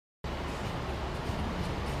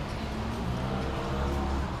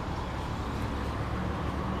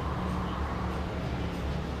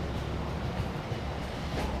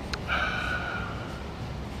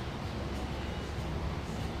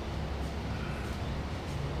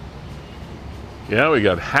Yeah, we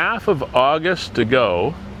got half of August to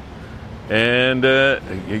go, and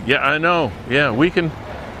yeah, I know. Yeah, we can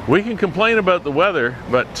complain about the weather,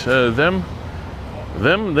 but them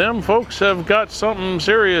folks have got something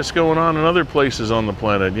serious going on in other places on the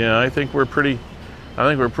planet. Yeah, I think we're pretty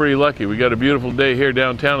lucky. We got a beautiful day here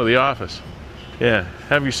downtown to the office. Yeah,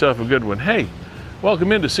 have yourself a good one. Hey,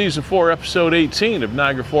 welcome into Season 4, Episode 18 of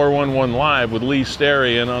Niagara 411 Live with Lee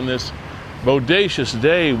Sterry. And on this bodacious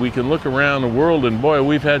day, we can look around the world, and boy,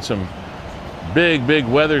 we've had some big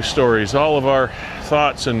weather stories. All of our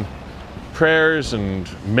thoughts and prayers and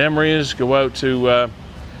memories go out to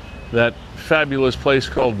that fabulous place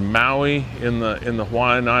called Maui in the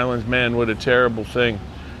Hawaiian Islands. Man, what a terrible thing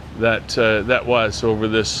that was over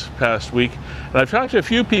this past week. And I've talked to a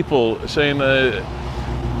few people saying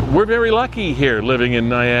we're very lucky here living in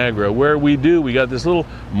Niagara, where we got this little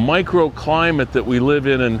microclimate that we live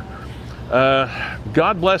in, and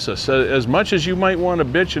God bless us. As much as you might want to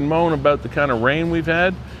bitch and moan about the kind of rain we've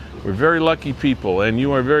had, we're very lucky people, and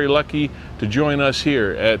you are very lucky to join us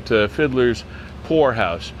here at Fiddler's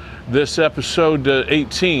Poorhouse. This episode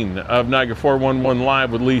 18 of Niagara 411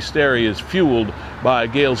 Live with Lee Sterry is fueled by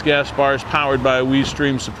Gales Gas Bars, powered by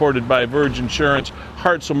WeStream, supported by Verge Insurance,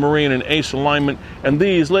 Hartzell Marine, and Ace Alignment. And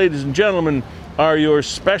these, ladies and gentlemen, are your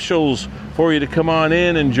specials for you to come on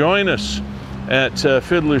in and join us at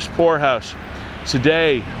Fiddler's Poorhouse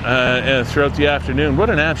today and throughout the afternoon. What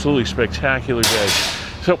an absolutely spectacular day.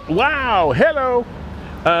 So, wow, hello.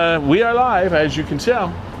 We are live, as you can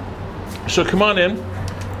tell. So come on in.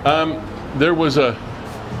 There was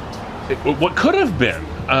what could have been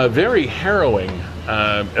a very harrowing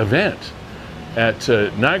event at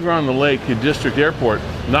Niagara-on-the-Lake District Airport,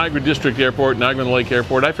 Niagara District Airport, Niagara-on-the-Lake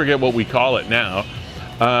Airport. I forget what we call it now.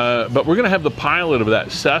 But we're going to have the pilot of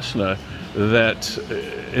that Cessna that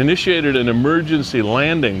initiated an emergency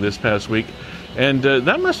landing this past week. And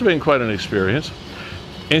that must have been quite an experience.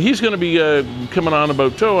 And he's going to be coming on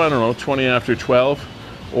about, 20 after 12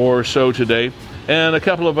 or so today. And a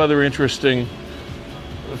couple of other interesting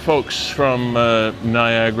folks from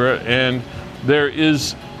Niagara. And there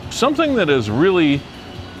is something that has really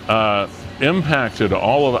impacted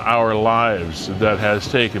all of our lives that has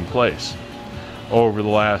taken place over the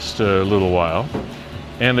last little while.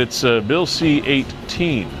 And it's Bill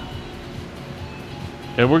C-18.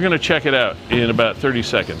 And we're going to check it out in about 30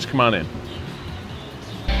 seconds. Come on in.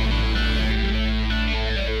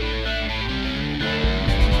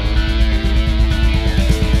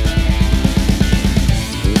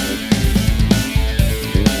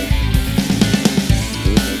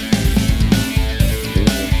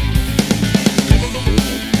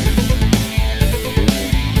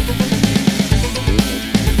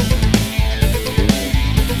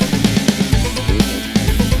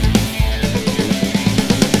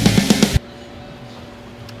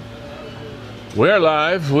 We are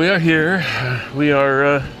live, we are here, we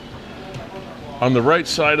are on the right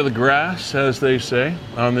side of the grass, as they say,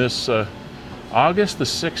 on this August the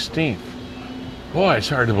 16th. Boy, it's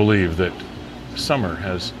hard to believe that summer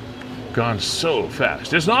has gone so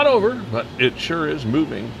fast. It's not over, but it sure is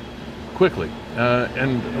moving quickly.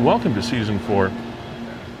 And welcome to Season 4,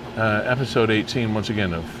 Episode 18, once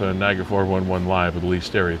again, of Niagara 411 Live with Lee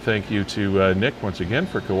Sterry. Thank you to Nick, once again,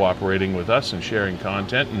 for cooperating with us and sharing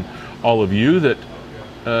content, and all of you that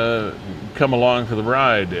come along for the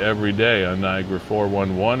ride every day on Niagara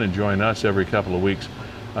 411 and join us every couple of weeks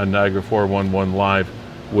on Niagara 411 Live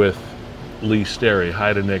with Lee Sterry.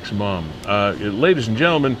 Hi to Nick's mom. Ladies and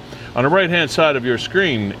gentlemen, on the right-hand side of your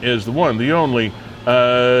screen is the one, the only,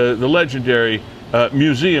 the legendary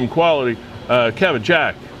museum quality Kevin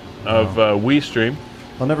Jack of WeStream.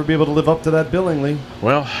 I'll never be able to live up to that billing, Lee.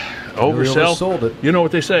 Well, oversell. Sold it. You know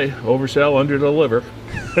what they say, oversell, underdeliver.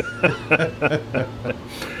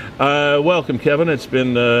 Welcome, Kevin. It's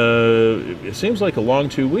been, it seems like a long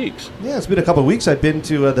 2 weeks. Yeah, it's been a couple of weeks. I've been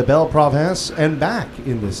to the Belle Province and back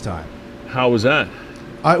in this time. How was that?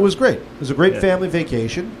 It was great. It was a great family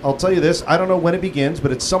vacation. I'll tell you this, I don't know when it begins,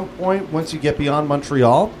 but at some point, once you get beyond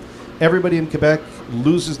Montreal, everybody in Quebec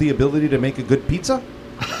loses the ability to make a good pizza.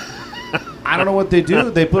 I don't know what they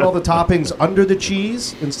do. They put all the toppings under the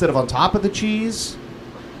cheese instead of on top of the cheese.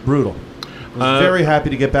 Brutal. I was very happy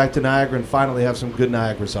to get back to Niagara and finally have some good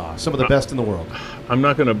Niagara sauce. Some of the best in the world. I'm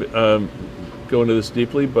not going to go into this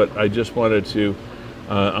deeply, but I just wanted to,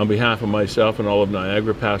 on behalf of myself and all of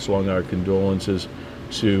Niagara, pass along our condolences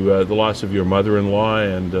to the loss of your mother-in-law,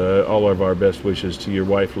 and all of our best wishes to your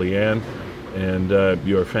wife, Leanne, and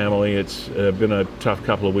your family. It's been a tough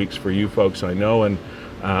couple of weeks for you folks, I know, and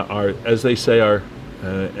as they say,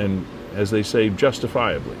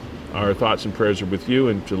 justifiably, our thoughts and prayers are with you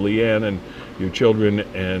and to Leanne and your children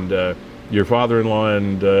and your father-in-law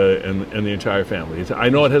and the entire family. I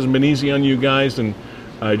know it hasn't been easy on you guys, and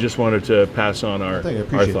I just wanted to pass on our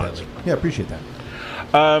thoughts. Yeah, I appreciate that.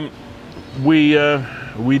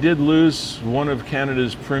 We did lose one of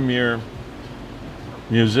Canada's premier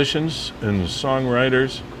musicians and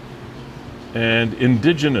songwriters and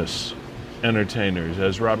Indigenous entertainers,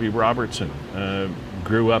 as Robbie Robertson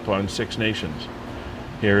grew up on Six Nations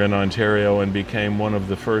here in Ontario and became one of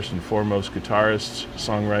the first and foremost guitarists,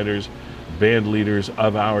 songwriters, band leaders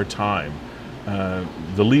of our time.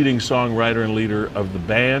 The leading songwriter and leader of the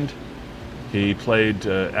band. He played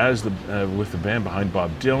with the band behind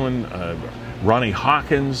Bob Dylan. Ronnie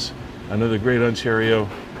Hawkins, another great Ontario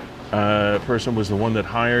person, was the one that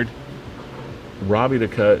hired Robbie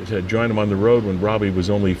to join him on the road when Robbie was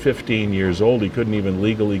only 15 years old. He couldn't even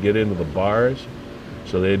legally get into the bars,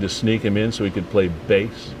 so they had to sneak him in so he could play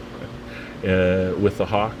bass with the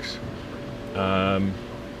Hawks.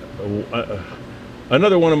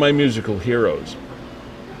 Another one of my musical heroes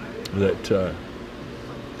that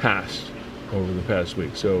passed over the past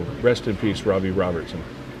week. So rest in peace, Robbie Robertson,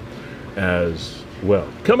 as well.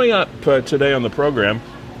 Coming up today on the program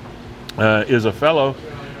is a fellow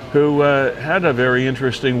who had a very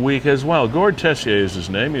interesting week as well. Gord Tessier is his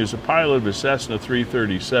name. He was a pilot of a Cessna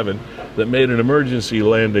 337 that made an emergency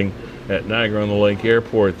landing at Niagara-on-the-Lake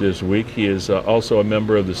Airport this week. He is also a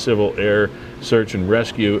member of the Civil Air Search and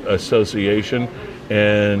Rescue Association,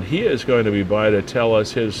 and he is going to be by to tell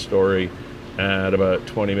us his story at about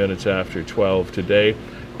 20 minutes after 12 today.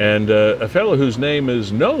 And a fellow whose name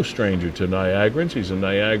is no stranger to Niagarans. He's a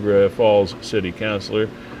Niagara Falls City Councillor,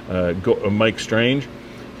 Mike Strange.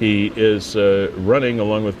 He is running,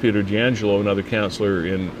 along with Peter D'Angelo, another councillor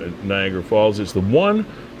in Niagara Falls. It's the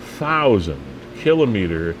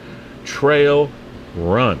 1,000-kilometer trail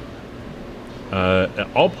run.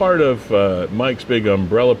 All part of Mike's big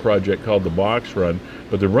umbrella project called the Box Run,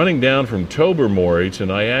 but they're running down from Tobermory to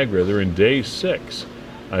Niagara. They're in day 6,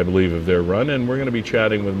 I believe, of their run, and we're going to be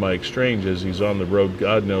chatting with Mike Strange as he's on the road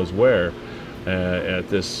God knows where at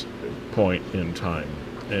this point in time.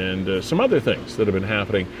 And some other things that have been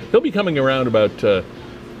happening. He'll be coming around about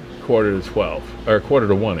quarter to 1,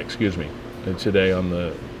 today on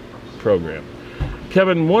the program.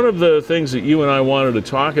 Kevin, one of the things that you and I wanted to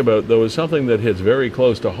talk about, though, is something that hits very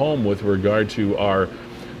close to home with regard to our,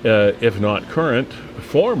 if not current,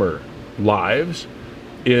 former lives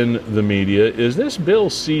in the media, is this Bill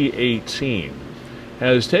C-18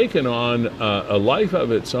 has taken on a life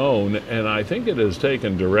of its own, and I think it has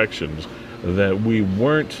taken directions that we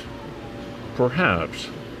weren't perhaps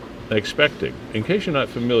expecting. In case you're not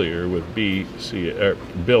familiar with Bill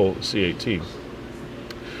C-18,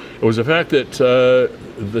 it was the fact that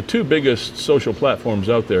the two biggest social platforms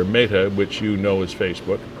out there, Meta, which you know as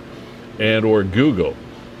Facebook, and or Google,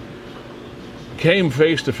 came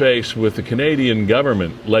face to face with the Canadian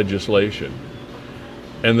government legislation.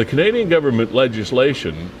 And the Canadian government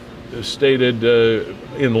legislation stated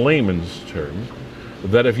in layman's terms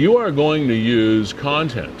that if you are going to use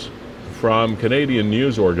content from Canadian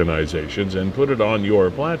news organizations and put it on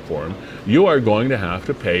your platform, you are going to have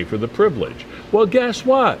to pay for the privilege. Well, guess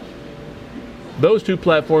what? Those two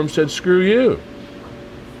platforms said, screw you,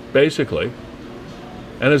 basically.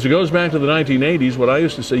 And as it goes back to the 1980s, what I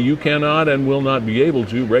used to say, you cannot and will not be able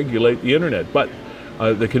to regulate the internet. But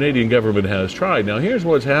the Canadian government has tried. Now, here's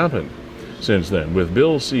what's happened since then with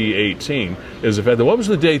Bill C-18 is the fact that, what was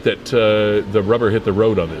the date that the rubber hit the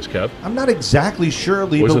road on this, Kev? I'm not exactly sure,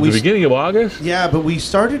 Lee. Was it the beginning of August? Yeah, but we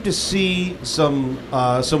started to see some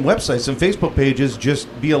websites, some Facebook pages just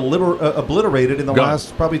be obliterated in the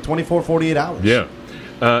last probably 24, 48 hours. Yeah.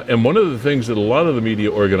 And one of the things that a lot of the media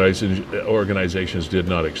organizations did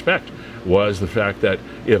not expect was the fact that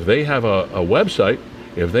if they have a website,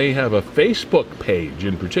 if they have a Facebook page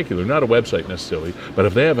in particular, not a website necessarily, but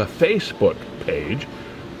if they have a Facebook page,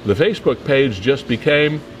 the Facebook page just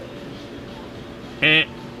became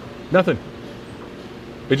nothing.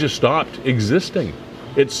 It just stopped existing.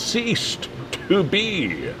 It ceased to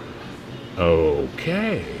be.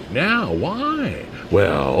 Okay, now why?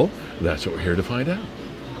 Well, that's what we're here to find out.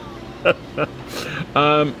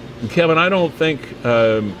 Kevin, I don't think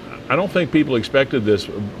people expected this.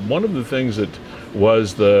 One of the things that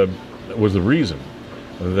was the reason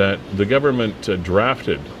that the government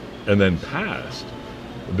drafted and then passed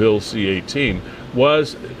Bill C-18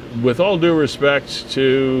 was, with all due respect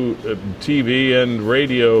to TV and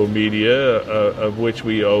radio media, of which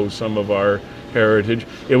we owe some of our heritage,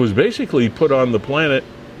 it was basically put on the planet,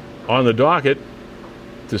 on the docket,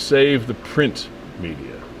 to save the print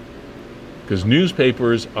media. because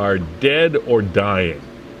newspapers are dead or dying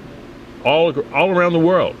all around the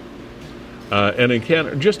world. And in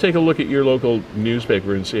Canada, just take a look at your local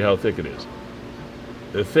newspaper and see how thick it is.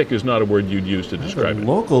 Thick is not a word you'd use to describe it.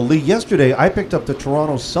 Locally, yesterday I picked up the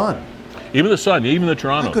Toronto Sun. Even the Sun, even the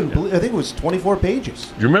Toronto. I couldn't believe. I think it was 24 pages.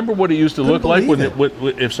 Do you remember what it used to look like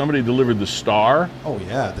if somebody delivered the Star? Oh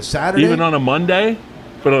yeah, the Saturday. Even on a Monday,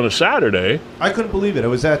 but on a Saturday. I couldn't believe it. I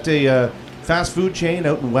was at a fast food chain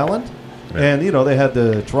out in Welland, and they had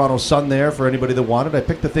the Toronto Sun there for anybody that wanted. I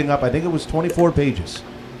picked the thing up. I think it was 24 pages,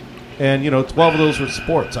 and 12 of those were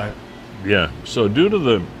sports. So due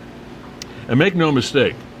to and make no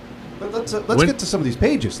mistake. But let's get to some of these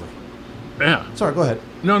pages, Lee. Yeah. Sorry, go ahead.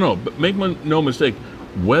 No, but make no mistake.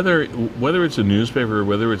 Whether it's a newspaper, or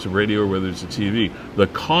whether it's a radio, or whether it's a TV, the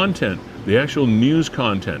content, the actual news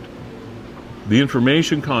content, the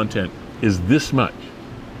information content is this much.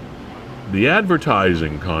 The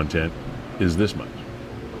advertising content is this much.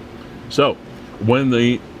 So when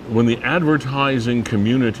the advertising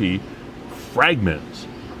community fragments,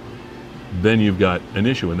 then you've got an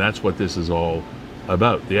issue, and that's what this is all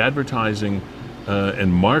about. The advertising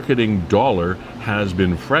and marketing dollar has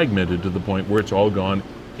been fragmented to the point where it's all gone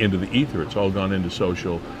into the ether. It's all gone into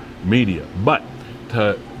social media. But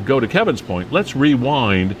to go to Kevin's point, let's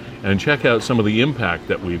rewind and check out some of the impact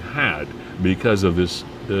that we've had because of this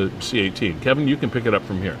C18. Kevin, you can pick it up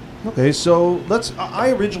from here. Okay, so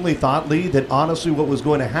I originally thought, Lee, that honestly what was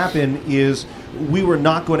going to happen is we were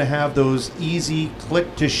not going to have those easy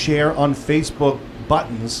click to share on Facebook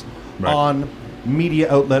buttons on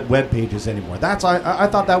media outlet web pages anymore. I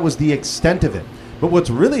thought that was the extent of it. But what's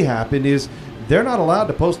really happened is they're not allowed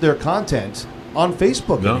to post their content on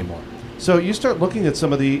Facebook anymore. So you start looking at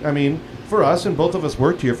some of for us, and both of us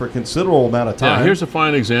worked here for a considerable amount of time. Yeah, here's a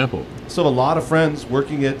fine example. So a lot of friends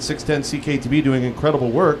working at 610 CKTB doing incredible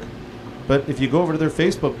work, but if you go over to their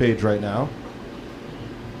Facebook page right now,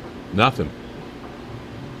 nothing.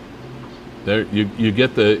 There you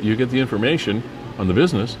get the information on the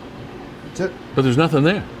business. That's it. But there's nothing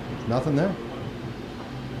there. Nothing there.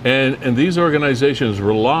 And these organizations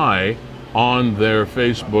rely on their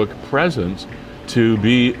Facebook presence to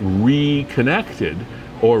be reconnected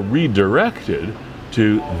or redirected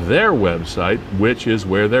to their website, which is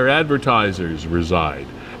where their advertisers reside.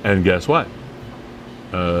 And guess what?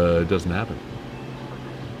 It doesn't happen.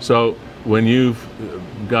 So when you've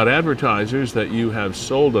got advertisers that you have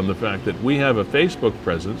sold on the fact that we have a Facebook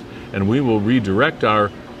presence and we will redirect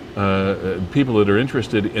our people that are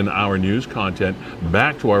interested in our news content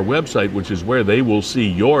back to our website, which is where they will see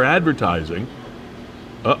your advertising,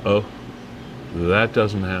 that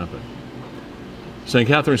doesn't happen. St.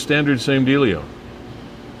 Catharines Standard, same dealio.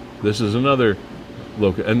 This is another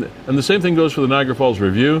local, and the same thing goes for the Niagara Falls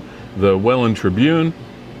Review, the Welland Tribune,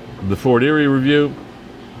 the Fort Erie Review,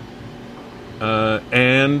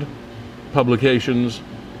 and publications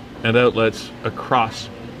and outlets across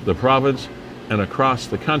the province and across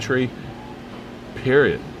the country,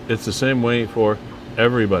 period. It's the same way for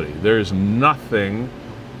everybody. There's nothing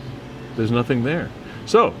there.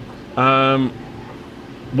 So,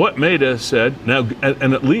 what Meta said, now,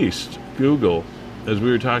 and at least Google, as we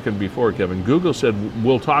were talking before, Kevin, Google said,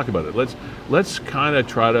 we'll talk about it. Let's kind of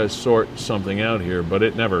try to sort something out here, but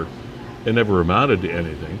it never amounted to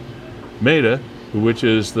anything. Meta, which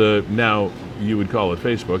is now you would call it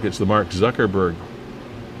Facebook, it's the Mark Zuckerberg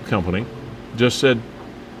company, just said,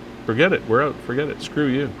 forget it, we're out, forget it, screw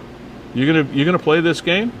you. You're gonna play this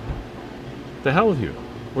game? The hell with you.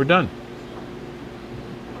 We're done.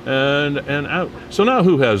 And out. So now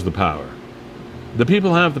who has the power? The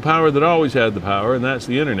people have the power that always had the power, and that's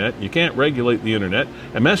the internet. You can't regulate the internet.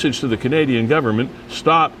 A message to the Canadian government,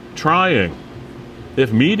 stop trying.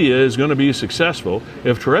 If media is going to be successful,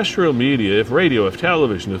 if terrestrial media, if radio, if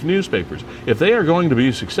television, if newspapers, if they are going to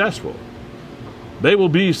be successful, they will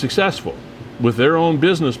be successful with their own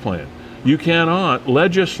business plan. You cannot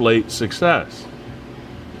legislate success.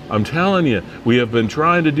 I'm telling you, we have been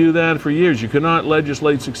trying to do that for years. You cannot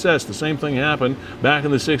legislate success. The same thing happened back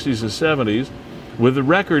in the 60s and 70s with the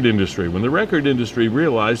record industry. When the record industry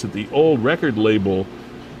realized that the old record label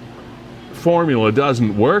formula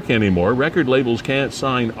doesn't work anymore, record labels can't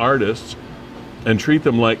sign artists and treat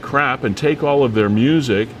them like crap and take all of their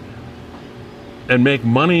music and make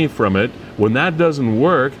money from it. When that doesn't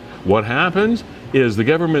work, what happens is the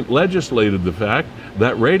government legislated the fact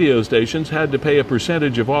that radio stations had to pay a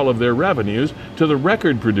percentage of all of their revenues to the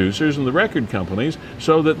record producers and the record companies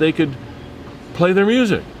so that they could play their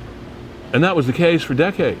music. And that was the case for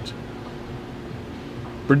decades.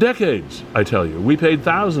 For decades, I tell you. We paid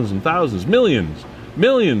thousands and thousands,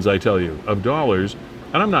 millions, I tell you, of dollars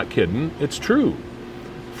and I'm not kidding, it's true,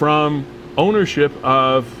 from ownership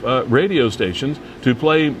of radio stations to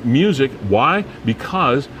play music. Why?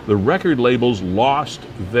 Because the record labels lost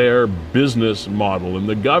their business model and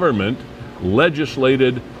the government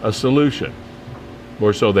legislated a solution,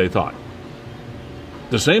 or so they thought.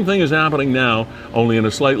 The same thing is happening now, only in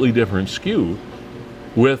a slightly different skew,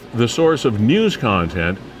 with the source of news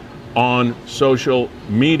content on social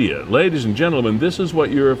media. Ladies and gentlemen, this is what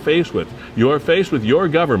you're faced with. You're faced with your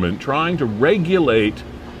government trying to regulate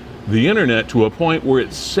the internet to a point where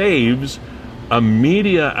it saves a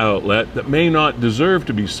media outlet that may not deserve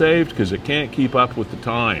to be saved because it can't keep up with the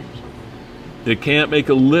times. It can't make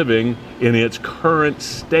a living in its current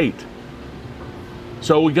state.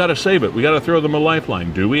 So we got to save it. We got to throw them a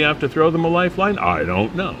lifeline. Do we have to throw them a lifeline? I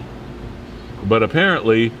don't know. But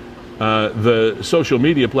apparently, the social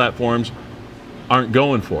media platforms aren't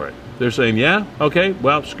going for it. They're saying, yeah, okay,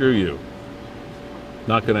 well, screw you.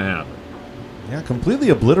 Not going to happen. Yeah, completely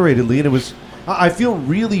obliterated, Lee. And it was. I feel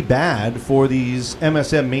really bad for these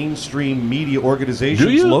MSM mainstream media organizations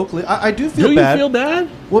do you? Locally. I do feel bad. bad. Do you feel bad?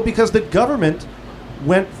 Well, because the government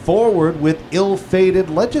went forward with ill-fated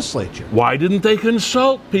legislature. Why didn't they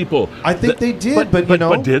consult people? I think they did, but you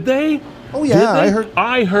know. But did they? Oh yeah,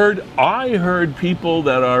 I heard people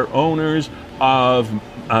that are owners of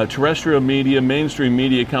terrestrial media, mainstream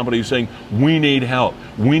media companies saying, we need help.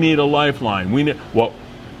 We need a lifeline.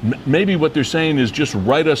 Maybe what they're saying is just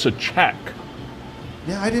write us a check.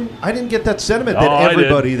 Yeah, I didn't get that sentiment that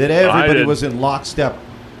everybody was in lockstep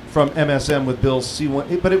from MSM with Bill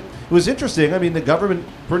C1. But it was interesting. I mean, the government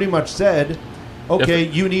pretty much said, okay,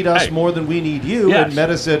 you need us more than we need you. Yes. And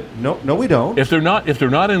Meta said, no, we don't. If they're not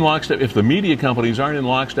in lockstep, if the media companies aren't in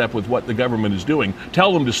lockstep with what the government is doing,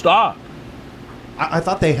 tell them to stop. I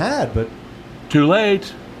thought they had, but too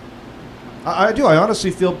late. I do. I honestly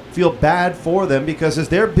feel bad for them because as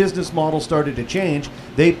their business model started to change,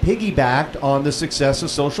 they piggybacked on the success of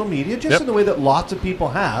social media, just in the way that lots of people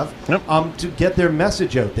have, to get their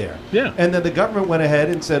message out there. Yeah. And then the government went ahead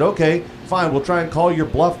and said, okay, fine, we'll try and call your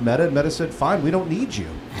bluff, Meta. And Meta said, fine, we don't need you.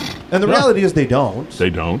 And the reality is they don't. They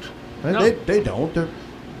don't. They don't.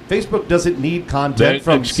 Facebook doesn't need content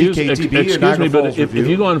from CKTB excuse or Niagara me, but Falls if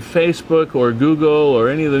Review. you go on Facebook or Google or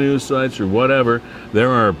any of the news sites or whatever, there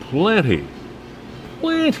are plenty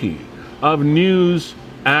of news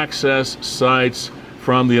access sites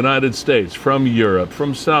from the United States, from Europe,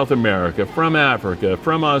 from South America, from Africa,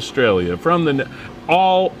 from Australia,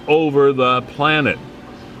 all over the planet.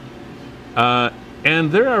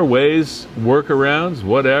 And there are ways, workarounds,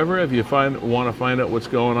 whatever. If you want to find out what's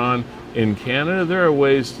going on in Canada, there are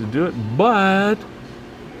ways to do it. But,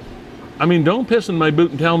 I mean, don't piss in my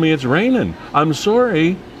boot and tell me it's raining. I'm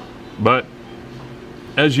sorry, but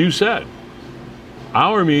as you said,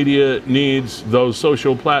 our media needs those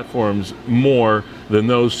social platforms more than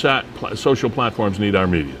those social platforms need our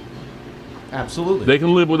media. Absolutely. They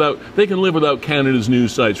can live without Canada's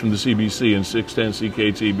news sites from the CBC and 610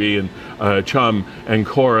 CKTB and Chum and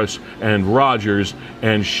Chorus and Rogers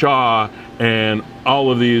and Shaw and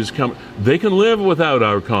all of these. They can live without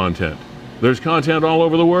our content. There's content all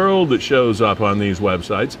over the world that shows up on these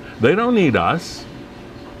websites. They don't need us.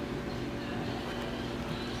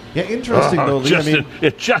 Yeah, interesting though, Lee.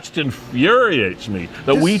 It just infuriates me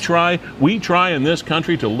that we try in this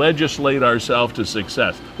country to legislate ourselves to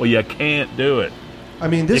success. Well, you can't do it. I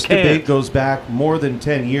mean, this debate goes back more than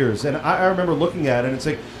 10 years, and I remember looking at it and it's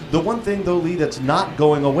like, the one thing though, Lee, that's not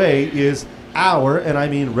going away is and I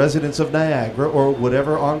mean residents of Niagara or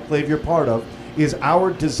whatever enclave you're part of, is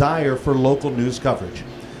our desire for local news coverage.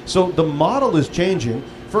 So the model is changing.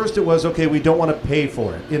 First it was, okay, we don't want to pay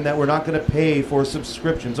for it, in that we're not going to pay for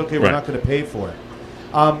subscriptions. Okay, we're not going to pay for it.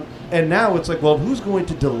 And now it's like, well, who's going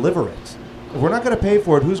to deliver it? If we're not going to pay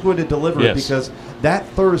for it, who's going to deliver it? Because that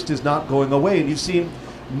thirst is not going away. And you've seen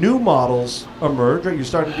new models emerge, right? You're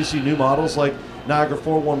starting to see new models like Niagara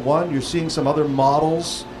 411. You're seeing some other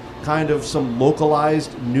models, kind of some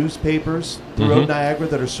localized newspapers throughout Niagara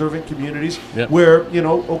that are serving communities where,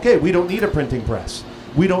 okay, we don't need a printing press.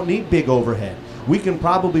 We don't need big overhead. We can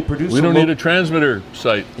probably produce. We don't need a transmitter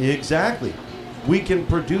site. Exactly. We can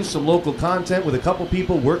produce some local content with a couple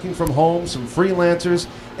people working from home, some freelancers,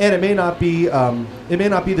 and it may not be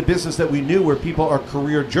the business that we knew where people are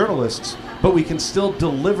career journalists, but we can still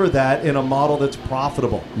deliver that in a model that's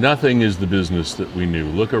profitable. Nothing is the business that we knew.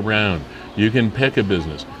 Look around. You can pick a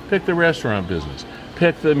business. Pick the restaurant business.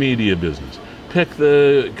 Pick the media business. Pick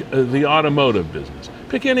the automotive business.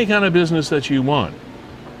 Pick any kind of business that you want.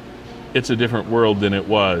 It's a different world than it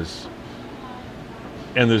was,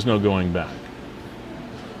 and there's no going back.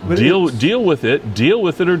 Deal with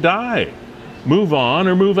it or die. move on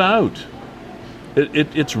or move out.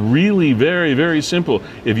 It's really very, very simple.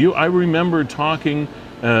 I remember talking,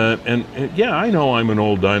 yeah, I know I'm an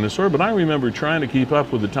old dinosaur, but I remember trying to keep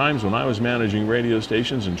up with the times when I was managing radio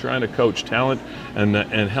stations and trying to coach talent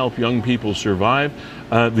and help young people survive.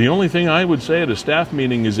 The only thing I would say at a staff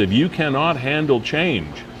meeting is if you cannot handle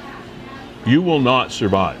change, you will not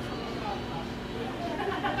survive.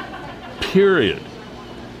 Period.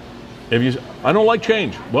 I don't like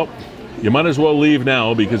change. Well, you might as well leave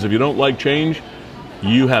now, because if you don't like change,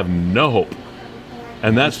 you have no hope.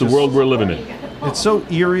 And that's the world we're living in. It's so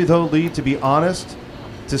eerie, though, Lee, to be honest,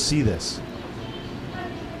 to see this.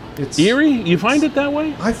 It's eerie? You find it that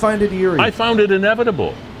way? I find it eerie. I found it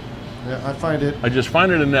inevitable. Yeah, I just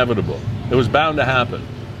find it inevitable. It was bound to happen.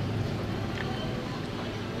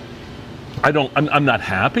 I'm not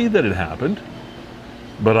happy that it happened,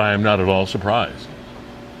 but I am not at all surprised.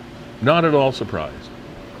 Not at all surprised.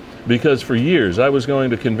 Because for years I was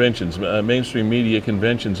going to conventions, mainstream media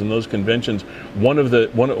conventions, and those conventions, one of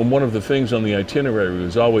the things on the itinerary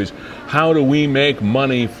was always, how do we make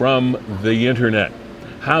money from the internet?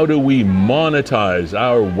 How do we monetize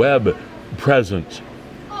our web presence?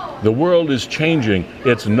 The world is changing.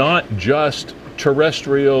 It's not just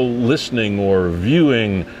terrestrial listening or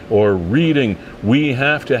viewing or reading. We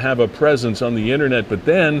have to have a presence on the internet, but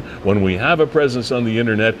then when we have a presence on the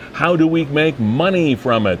internet, how do we make money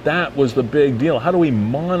from it? That was the big deal. How do we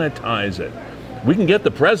monetize it? We can get the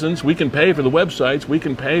presence, we can pay for the websites, we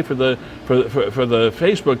can pay for the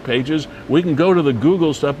Facebook pages, we can go to the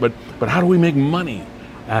Google stuff, but how do we make money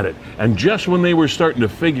at it? And just when they were starting to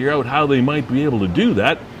figure out how they might be able to do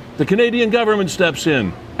that, the Canadian government steps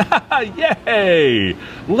in. Yay!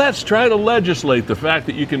 Let's try to legislate the fact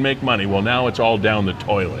that you can make money. Well, now it's all down the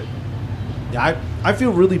toilet. Yeah, I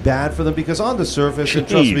feel really bad for them, because on the surface, and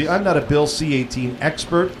trust me, I'm not a Bill C-18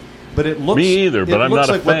 expert, but it looks... Me either, but I'm not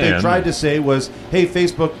a fan. What they tried to say was, hey,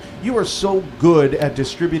 Facebook, you are so good at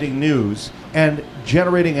distributing news and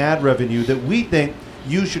generating ad revenue that we think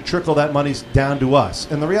you should trickle that money down to us.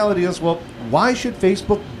 And the reality is, well, why should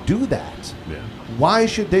Facebook do that? Yeah. Why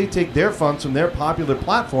should they take their funds from their popular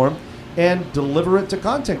platform and deliver it to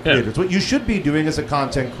content creators? Yeah. What you should be doing as a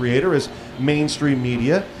content creator, as mainstream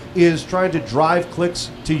media, is trying to drive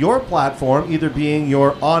clicks to your platform, either being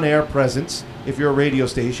your on-air presence, if you're a radio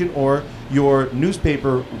station, or your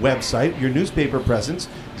newspaper website, your newspaper presence,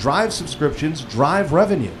 drive subscriptions, drive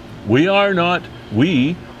revenue. We,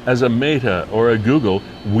 as a Meta or a Google,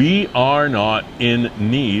 we are not in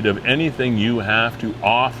need of anything you have to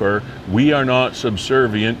offer. We are not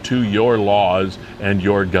subservient to your laws and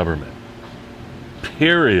your government.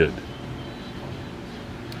 Period.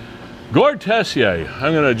 Gord Tessier,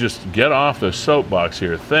 I'm going to just get off the soapbox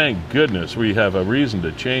here. Thank goodness we have a reason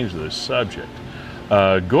to change the subject.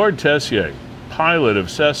 Gord Tessier, pilot of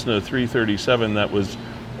Cessna 337,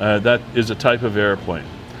 that is a type of airplane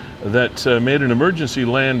that made an emergency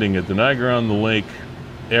landing at the Niagara-on-the-Lake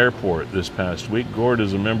airport this past week. Gord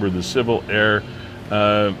is a member of the Civil Air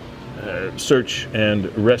Search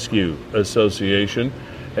and Rescue Association,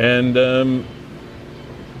 and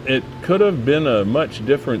it could have been a much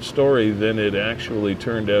different story than it actually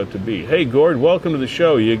turned out to be. Hey, Gord, welcome to the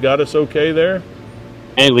show. You got us okay there?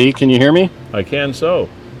 Hey, Lee, can you hear me? I can so.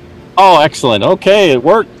 Oh, excellent. Okay, it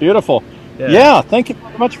worked. Beautiful. Yeah, thank you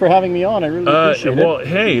very much for having me on. I really appreciate it. Well,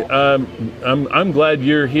 hey, I'm glad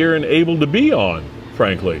you're here and able to be on,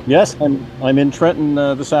 frankly. Yes, I'm in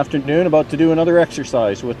Trenton this afternoon, about to do another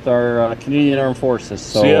exercise with our Canadian Armed Forces.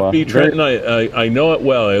 So, CFB Trenton, I know it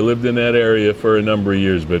well. I lived in that area for a number of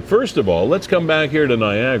years. But first of all, let's come back here to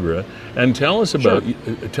Niagara and tell us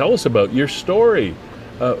about your story.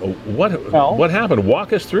 What happened?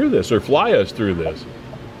 Walk us through this, or fly us through this.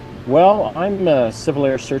 Well, I'm a Civil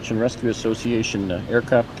Air Search and Rescue Association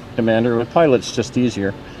aircraft commander. With pilots, just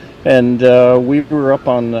easier. And we were up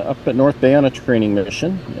at North Bay on a training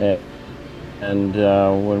mission. And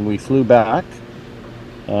when we flew back,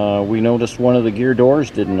 we noticed one of the gear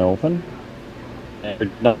doors didn't open.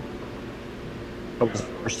 That was the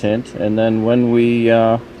first hint. And then when we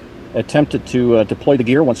attempted to deploy the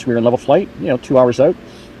gear once we were in level flight, 2 hours out,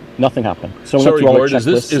 nothing happened. So we went through all our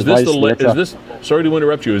checklists. Sorry to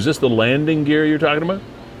interrupt you. Is this the landing gear you're talking about?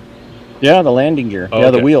 Yeah, the landing gear. Oh, yeah,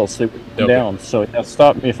 okay. The wheels, they went down. So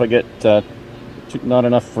stop me if I get not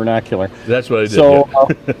enough vernacular. That's what I did. So,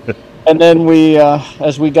 and then we,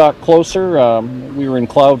 as we got closer, we were in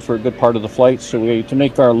cloud for a good part of the flight. So to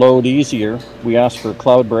make our load easier, we asked for a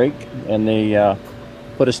cloud break, and they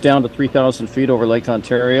put us down to 3,000 feet over Lake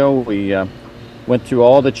Ontario. We went through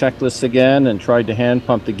all the checklists again and tried to hand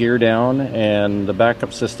pump the gear down, and the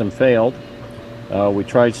backup system failed. We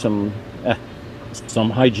tried some some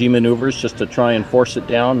high G maneuvers just to try and force it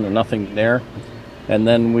down, and nothing there. And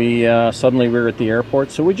then we suddenly we were at the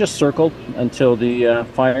airport, so we just circled until the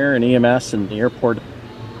fire and EMS and the airport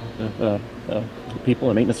people,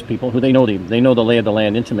 the maintenance people, who they know the lay of the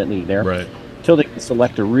land intimately there, Right. Until they can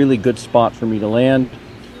select a really good spot for me to land.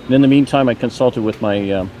 And in the meantime, I consulted with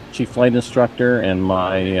my chief flight instructor and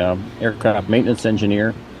my aircraft maintenance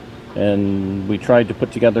engineer, and we tried to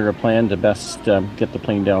put together a plan to best get the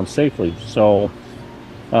plane down safely. So,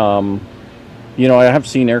 I have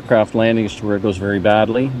seen aircraft landings where it goes very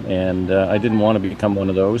badly, and I didn't want to become one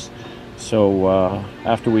of those. So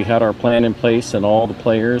after we had our plan in place and all the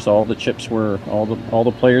players, all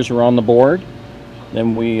the players were on the board,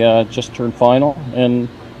 then we just turned final and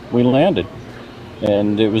we landed.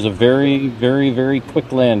 And it was a very, very, very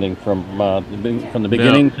quick landing from the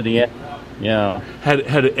beginning to the end. Yeah.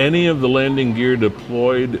 Had any of the landing gear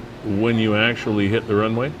deployed when you actually hit the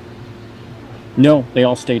runway? No, they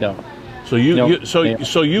all stayed out. So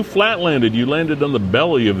you flat landed. You landed on the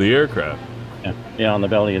belly of the aircraft. Yeah, on the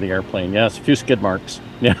belly of the airplane. Yes, a few skid marks.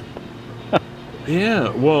 Yeah.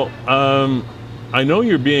 Yeah. Well, I know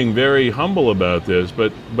you're being very humble about this,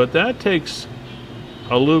 but that takes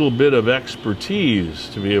a little bit of expertise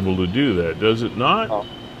to be able to do that, does it not? Oh.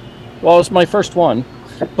 Well, it's my first one.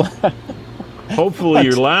 Hopefully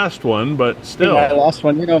your last one, but still. Yeah, my last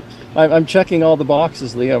one. I'm checking all the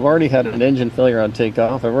boxes, Lee. I've already had an engine failure on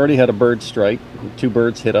takeoff. I've already had a bird strike. 2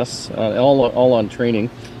 birds hit us, all on training,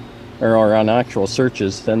 or on actual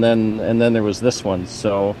searches. And then there was this one.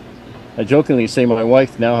 So I jokingly say my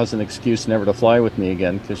wife now has an excuse never to fly with me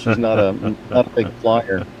again, because she's not a big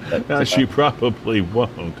flyer. She probably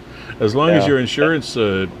won't. As long as your insurance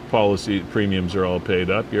policy premiums are all paid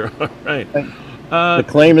up, you're all right. The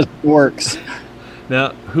claim works. Now,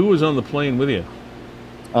 who was on the plane with you?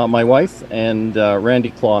 My wife and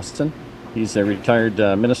Randy Clauston. He's a retired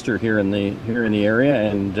minister here in the area,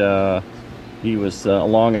 and he was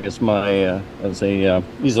along as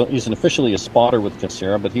he's officially a spotter with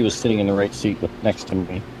Casera, but he was sitting in the right seat next to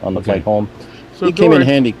me on the flight home. So he came in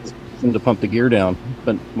handy to pump the gear down,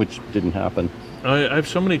 but which didn't happen. I have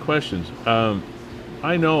so many questions.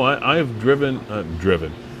 I know I've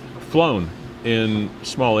flown in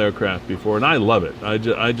small aircraft before, and I love it.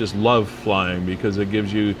 I just love flying because it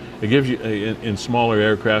gives you in smaller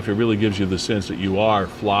aircraft, it really gives you the sense that you are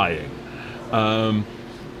flying.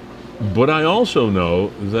 But I also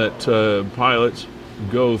know that pilots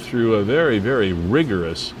go through a very, very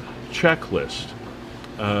rigorous checklist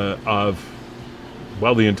of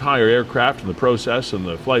the entire aircraft and the process and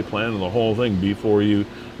the flight plan and the whole thing before you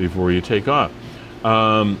take off.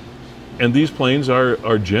 And these planes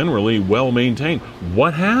are generally well maintained.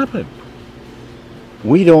 What happened?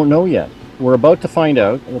 We don't know yet. We're about to find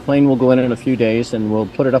out. The plane will go in a few days, and we'll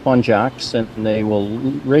put it up on jacks, and they will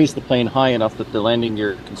raise the plane high enough that the landing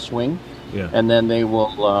gear can swing. Yeah. And then they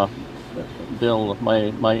will.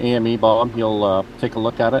 My AME Bob, he'll take a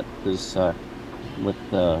look at it with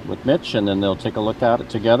Mitch, and then they'll take a look at it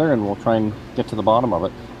together, and we'll try and get to the bottom of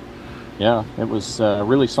it. Yeah, it was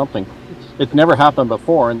really something. It never happened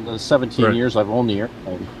before in the 17 years I've owned the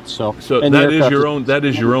airplane. So that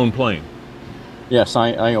is your own plane. Yes,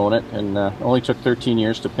 I own it, and only took 13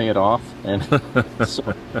 years to pay it off. And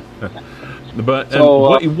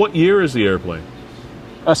what year is the airplane?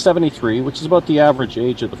 73, which is about the average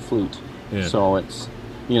age of the fleet. Yeah. So it's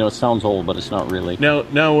it sounds old, but it's not really.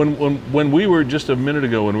 Now when we were just a minute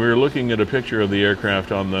ago, when we were looking at a picture of the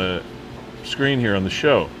aircraft on the screen here on the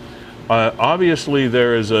show, obviously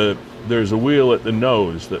there's a wheel at the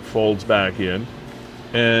nose that folds back in,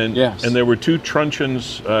 and there were 2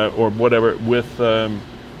 truncheons or whatever with the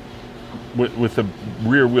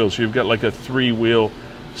rear wheels. So you've got like a 3-wheel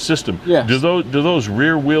system. Yes. Do those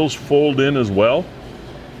rear wheels fold in as well?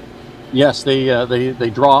 Yes,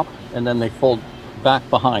 they drop and then they fold back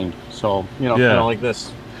behind. So kind of like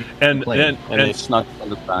this. And they snug on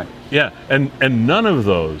the back. Yeah, and none of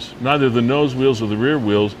those, neither the nose wheels or the rear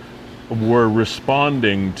wheels, were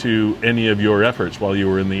responding to any of your efforts while you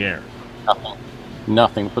were in the air.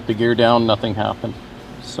 Nothing. Put the gear down, nothing happened.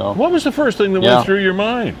 So what was the first thing that went through your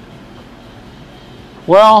mind?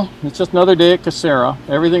 Well, it's just another day at Casera.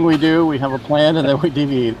 Everything we do, we have a plan, and then we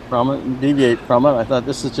deviate from it. I thought,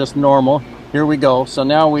 this is just normal. Here we go. So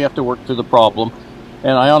now we have to work through the problem.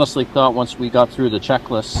 And I honestly thought once we got through the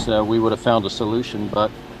checklists, we would have found a solution,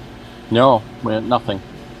 but no, we had nothing.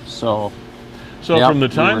 So from the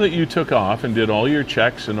time that you took off and did all your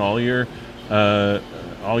checks and all your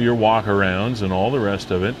walk-arounds and all the rest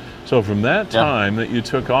of it, so from that time that you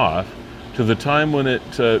took off to the time when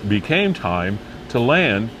it became time to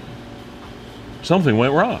land, something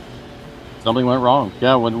went wrong. Something went wrong.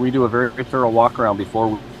 Yeah, when we do a very thorough walk around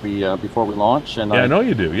before we launch, and Yeah, I know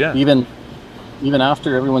you do. Yeah. even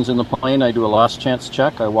after everyone's in the plane, I do a last chance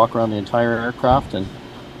check. I walk around the entire aircraft, and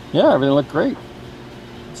yeah, everything looked great.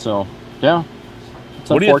 So yeah, it's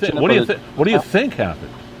What do you think? unfortunate. What do you think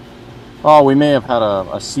happened? Oh, we may have had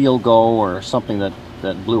a seal go or something that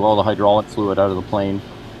blew all the hydraulic fluid out of the plane,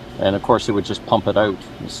 and of course it would just pump it out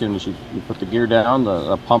as soon as you put the gear down.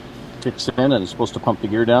 The pump kicks in and it's supposed to pump the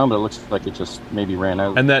gear down, but it looks like it just maybe ran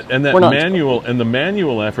out. And that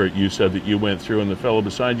manual effort you said that you went through and the fellow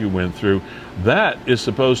beside you went through, that is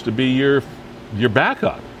supposed to be your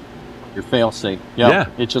backup. Your fail safe. Yeah.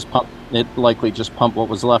 It likely just pumped what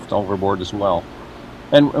was left overboard as well.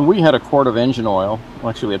 And we had a quart of engine oil. Well,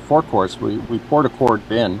 actually, we had 4 quarts. We poured a quart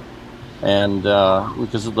in, and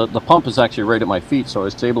because the pump is actually right at my feet, so I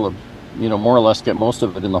was able to, more or less get most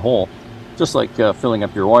of it in the hole, just like filling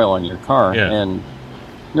up your oil on your car. Yeah. And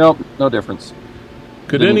no difference.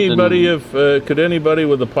 Could anybody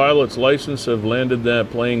with a pilot's license have landed that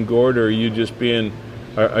plane, Gord, or are you just being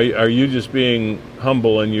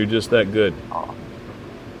humble and you're just that good?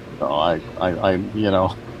 No,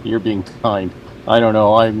 you're being kind. I don't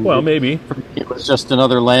know. Well, maybe. It was just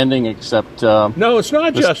another landing, except... no, it's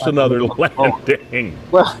not just another landing.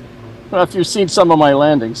 Well, if you've seen some of my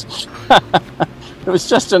landings, it was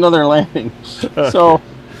just another landing. So,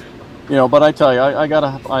 but I tell you,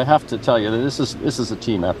 I have to tell you that this is a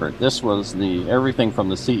team effort. This was everything from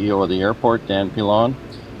the CEO of the airport, Dan Pilon,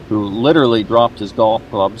 who literally dropped his golf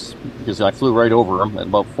clubs because I flew right over him at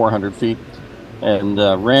about 400 feet. And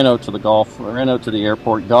ran out to the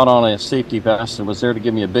airport, got on a safety vest, and was there to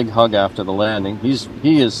give me a big hug after the landing.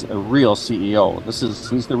 He is a real CEO.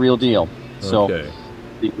 He's the real deal. So okay.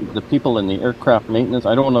 The people in the aircraft maintenance,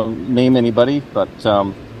 I don't want to name anybody, but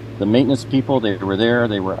the maintenance people, they were there.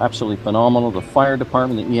 They were absolutely phenomenal. The fire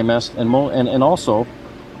department, the EMS, and also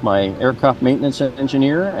my aircraft maintenance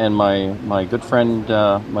engineer and my good friend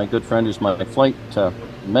who's my flight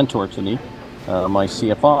mentor to me. My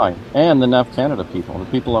CFI and the NAV Canada people, the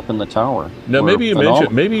people up in the tower. Now, maybe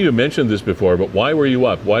you mentioned this before, but why were you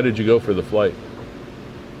up? Why did you go for the flight?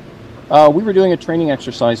 We were doing a training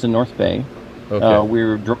exercise in North Bay. Okay.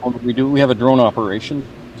 We have a drone operation.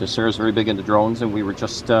 Sarah's very big into drones, and we were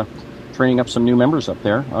just training up some new members up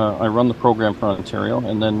there. I run the program for Ontario,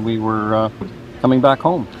 and then we were coming back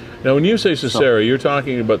home. Now, when you say Sarah, you're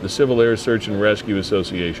talking about the Civil Air Search and Rescue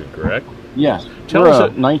Association, correct? Yes. Tell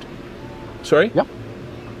us. Sorry? Yep.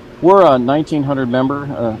 We're a 1,900 member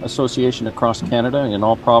association across Canada in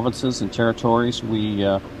all provinces and territories. We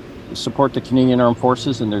support the Canadian Armed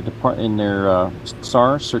Forces in their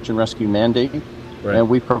SAR, Search and Rescue mandate, right. And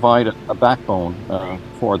we provide a backbone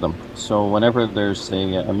for them. So whenever there's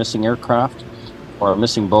a missing aircraft or a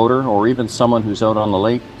missing boater or even someone who's out on the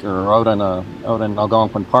lake or out in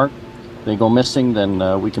Algonquin Park, they go missing,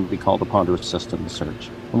 then we can be called upon to assist in the search.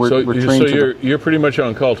 You're pretty much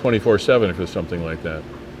on call 24/7 if it's something like that.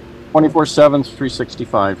 24/7,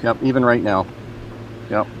 365. Yep, even right now.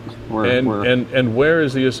 Yep. And where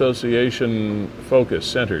is the association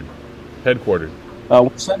centered, headquartered? We're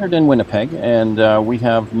centered in Winnipeg, and we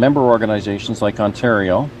have member organizations like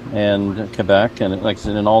Ontario and Quebec, and like I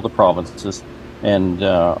said, in all the provinces. And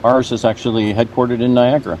ours is actually headquartered in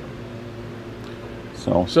Niagara.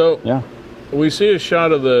 So yeah. We see a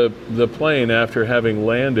shot of the plane after having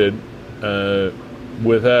landed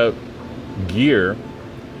without gear.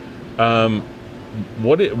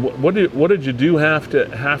 What did you have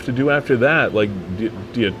to do after that? Like, do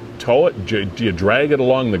you tow it? Do you drag it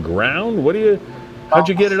along the ground? How'd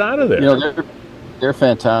you get it out of there? They're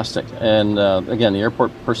fantastic. And again, the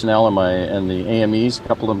airport personnel and the AMEs, a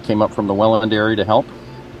couple of them came up from the Welland area to help.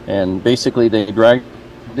 And basically, they dragged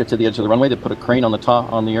it to the edge of the runway. They put a crane on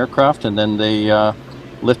the aircraft, and then they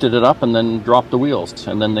lifted it up and then dropped the wheels,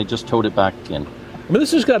 and then they just towed it back in. I mean,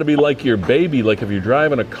 this has got to be like your baby, like if you're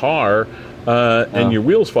driving a car and your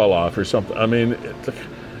wheels fall off or something. I mean,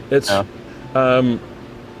 it's. Yeah.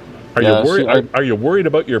 You worried? Are you worried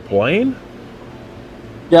about your plane?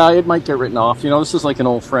 Yeah, it might get written off. This is like an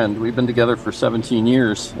old friend. We've been together for 17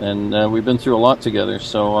 years, and we've been through a lot together.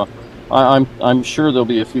 So I'm sure there'll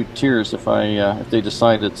be a few tears if they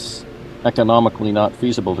decide it's economically not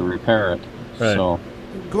feasible to repair it. Right. So.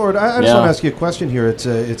 Gord, I just want to ask you a question here.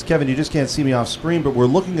 It's Kevin. You just can't see me off screen, but we're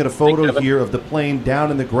looking at a photo here of the plane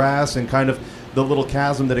down in the grass and kind of the little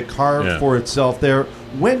chasm that it carved for itself there.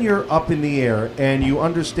 When you're up in the air and you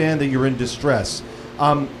understand that you're in distress,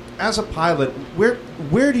 as a pilot,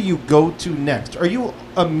 where do you go to next? Are you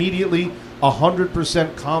immediately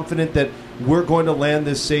 100% confident that we're going to land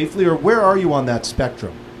this safely, or where are you on that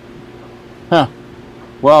spectrum?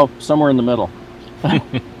 Well, somewhere in the middle.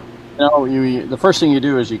 The first thing you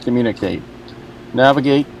do is you communicate,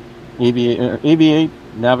 navigate, aviate,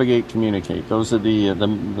 navigate, communicate. Those are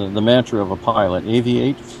the mantra of a pilot.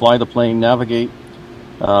 Aviate, fly the plane, navigate,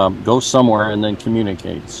 go somewhere, and then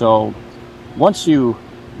communicate. So once in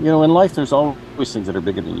life, there's always things that are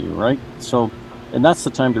bigger than you, right? So, and that's the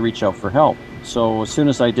time to reach out for help. So as soon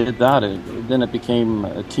as I did that, then it became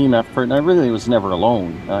a team effort, and I really was never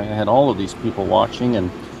alone. I had all of these people watching,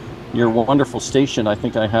 and your wonderful station, I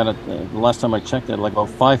think I had it, the last time I checked it, like about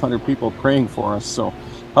 500 people praying for us. So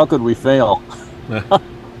how could we fail?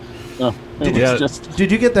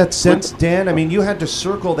 Did you get that sense, Dan? I mean, you had to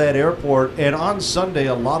circle that airport, and on Sunday,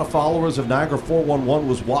 a lot of followers of Niagara 411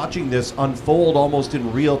 was watching this unfold almost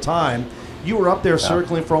in real time. You were up there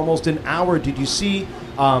circling for almost an hour. Did you see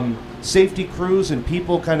safety crews and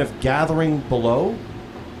people kind of gathering below?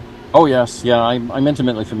 Oh, yes. Yeah, I'm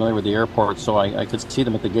intimately familiar with the airport, so I could see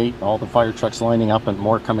them at the gate, all the fire trucks lining up and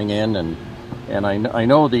more coming in. And I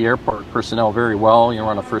know the airport personnel very well,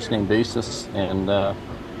 on a first-name basis. And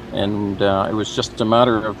it was just a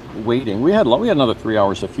matter of waiting. We had another 3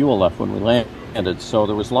 hours of fuel left when we landed, so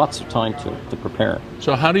there was lots of time to prepare.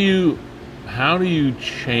 So how do you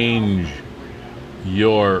change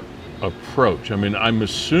your approach? I mean, I'm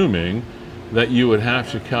assuming that you would have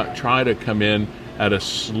to try to come in at a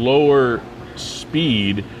slower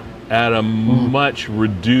speed at a much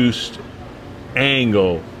reduced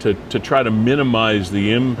angle to try to minimize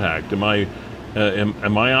the impact. Am I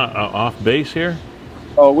off base here?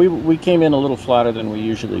 Oh, we came in a little flatter than we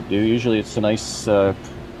usually do. Usually it's a nice,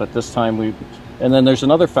 but this time and then there's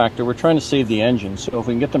another factor. We're trying to save the engine, so if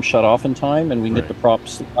we can get them shut off in time and we can get the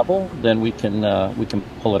props level, then we can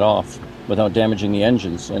pull it off without damaging the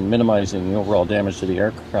engines and minimizing the overall damage to the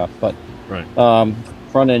aircraft. But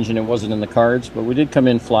front engine, it wasn't in the cards, but we did come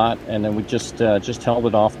in flat, and then we just held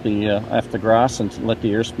it off the grass and let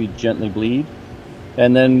the airspeed gently bleed.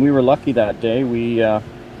 And then we were lucky that day. We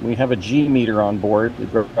have a G meter on board, the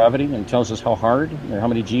gravity, and it tells us how hard or how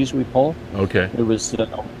many G's we pull. Okay. It was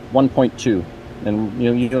 1.2, and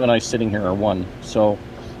you and I sitting here are 1, so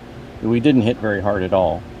we didn't hit very hard at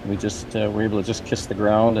all. We just were able to just kiss the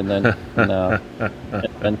ground, and then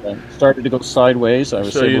and started to go sideways.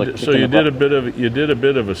 You did a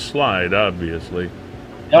bit of a slide, obviously.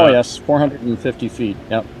 Oh yes, 450 feet.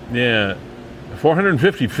 Yep. Yeah,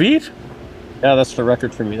 450 feet. Yeah, that's the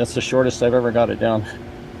record for me. That's the shortest I've ever got it down.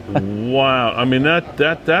 Wow. I mean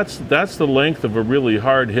that's the length of a really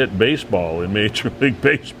hard hit baseball in Major League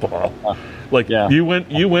Baseball. You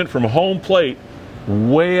went from home plate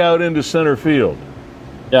way out into center field.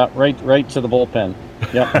 Yeah, right to the bullpen.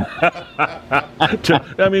 Yeah.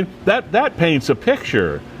 I mean that paints a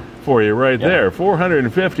picture for you right there.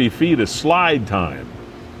 450 feet of slide time.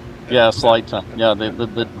 Yeah, slide time. Yeah,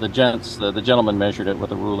 the gentleman measured it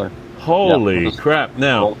with a ruler. Holy crap!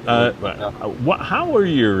 Now, how are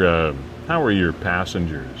your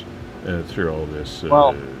passengers through all this?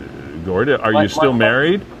 Gord, are you still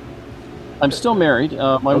married? I'm still married.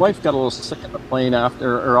 My wife got a little sick of the plane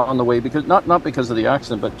or on the way because not because of the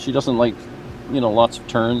accident, but she doesn't like lots of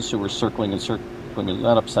turns. So we're circling, and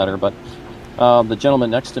that upset her. But the gentleman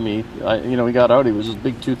next to me, he got out. He was this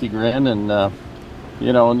big toothy grin, and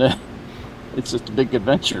and it's just a big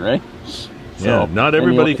adventure, right? Yeah, not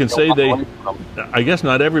everybody can say I guess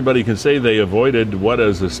not everybody can say they avoided what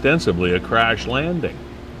is ostensibly a crash landing.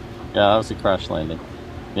 Yeah, that was a crash landing.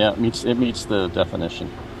 Yeah, it meets the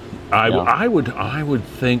definition. I would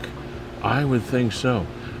think so.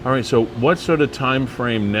 All right, so what sort of time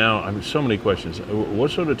frame now? I mean, so many questions.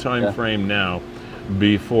 What sort of time frame now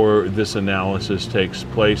before this analysis takes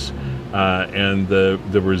place and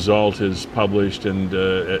the result is published and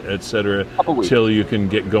et cetera, till you can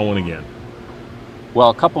get going again? Well,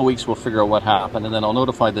 a couple of weeks we'll figure out what happened, and then I'll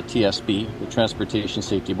notify the TSB, the Transportation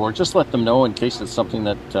Safety Board. Just let them know in case it's something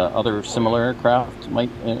that other similar aircraft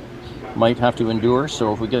might have to endure.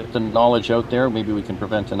 So if we get the knowledge out there, maybe we can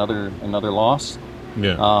prevent another loss.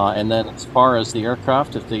 Yeah. And then as far as the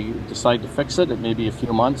aircraft, if they decide to fix it, it may be a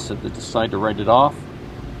few months. If they decide to write it off,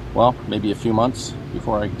 well, maybe a few months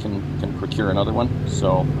before I can procure another one.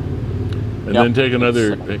 So. And then take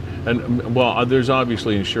another, there's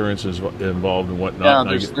obviously insurances involved and whatnot.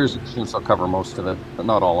 Yeah, there's insurance that'll cover most of it, but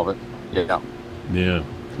not all of it. Yeah.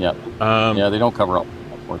 Yeah. They don't cover all,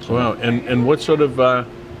 unfortunately. Wow. And what sort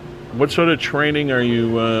of training are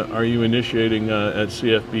you initiating at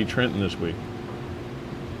CFB Trenton this week?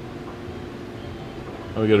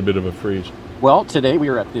 Oh, we got a bit of a freeze. Well, today we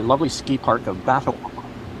are at the lovely ski park of Battawa.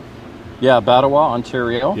 Yeah, Battawa,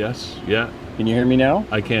 Ontario. Yes. Yeah. Can you hear me now?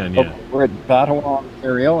 I can, yeah. We're at Ottawa,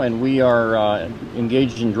 Ontario, and we are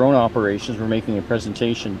engaged in drone operations. We're making a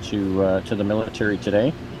presentation to the military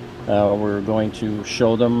today. We're going to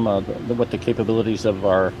show them what the capabilities of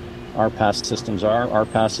our RPAS systems are.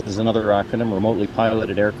 RPAS is another acronym, Remotely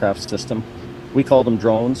Piloted Aircraft System. We call them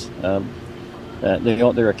drones.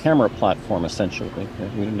 They're a camera platform, essentially.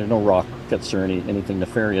 There's no rockets or anything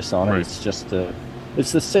nefarious on it. Right. It's just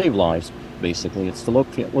it's to save lives, basically. It's to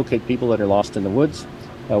locate people that are lost in the woods.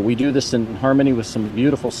 We do this in harmony with some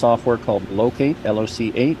beautiful software called Locate,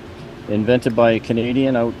 LOC8, invented by a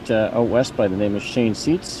Canadian out west by the name of Shane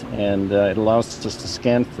Seats, and it allows us to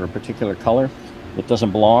scan for a particular color that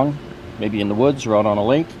doesn't belong, maybe in the woods or out on a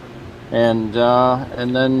lake, and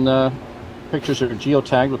then pictures are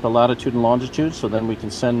geotagged with the latitude and longitude, so then we can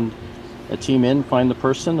send a team in, find the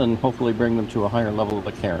person, and hopefully bring them to a higher level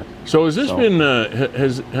of care. So has this been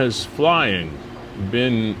has flying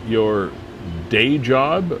been your day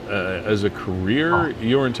job as a career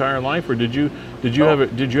your entire life, or did you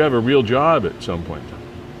have a real job at some point?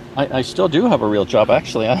 I still do have a real job,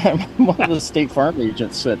 actually. I'm one of the State Farm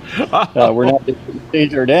agents that we're not in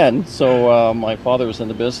Desjardins. So my father was in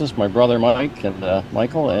the business, my brother Mike and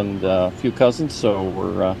Michael, and a few cousins. So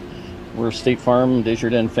we're State Farm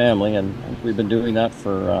Desjardins family, and we've been doing that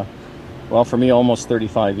for for me almost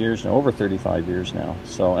 35 years now, over 35 years now.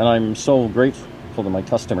 So, and I'm so grateful to my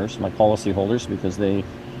customers, my policy holders, because they're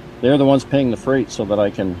the ones paying the freight so that I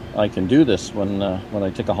can do this when I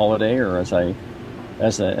take a holiday or as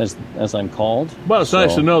I'm called. Well, it's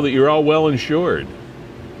nice to know that you're all well insured.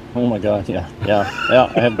 Oh my God, yeah.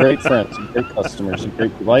 I have great friends, and great customers, and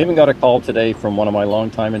great people. I even got a call today from one of my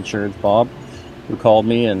longtime insureds, Bob, who called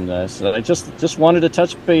me and said, "I just wanted to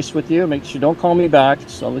touch base with you. Make sure don't call me back.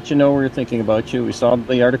 So I'll let you know we were thinking about you. We saw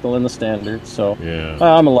the article in the Standard." So yeah,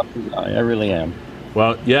 I'm a lucky guy. I really am.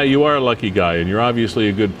 Well, yeah, you are a lucky guy, and you're obviously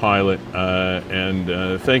a good pilot.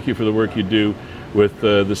 And thank you for the work you do with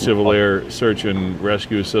the Civil Air Search and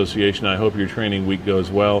Rescue Association. I hope your training week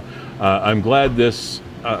goes well. I'm glad this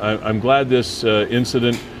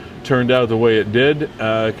incident turned out the way it did.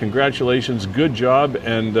 Congratulations, good job,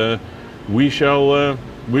 and we shall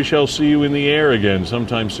see you in the air again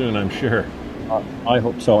sometime soon, I'm sure. I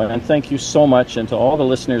hope so, and thank you so much, and to all the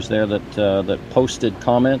listeners there that posted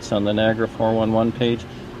comments on the Niagara 411 page.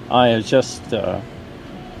 I just, I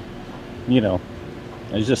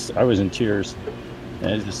was in tears.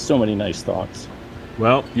 And just so many nice thoughts.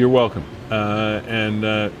 Well, you're welcome.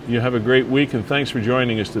 And you have a great week, and thanks for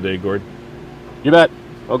joining us today, Gord. You bet.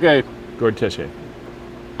 Okay. Gord Tessier.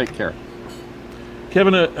 Take care.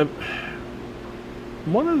 Kevin,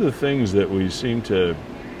 one of the things that we seem to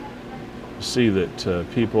see that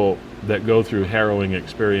people that go through harrowing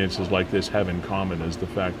experiences like this have in common is the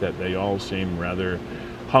fact that they all seem rather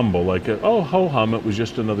humble, like, oh, ho-hum, it was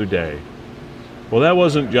just another day. Well, that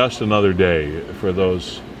wasn't just another day for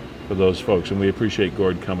those folks, and we appreciate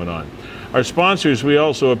Gord coming on. Our sponsors, we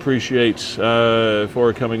also appreciate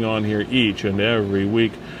for coming on here each and every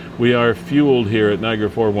week. We are fueled here at Niagara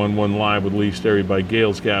 411 Live with Lee Sterry by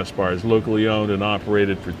Gales Gas Bars, locally owned and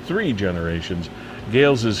operated for 3 generations.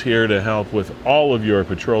 Gales is here to help with all of your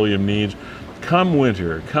petroleum needs. Come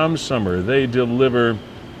winter, come summer, they deliver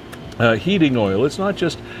heating oil. It's not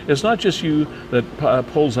just you that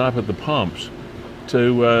pulls up at the pumps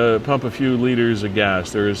to pump a few liters of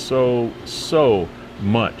gas. There is so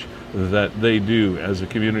much that they do as a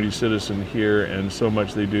community citizen here, and so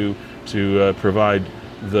much they do to provide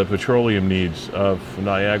the petroleum needs of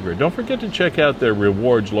Niagara. Don't forget to check out their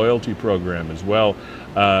rewards loyalty program as well.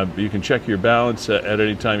 You can check your balance at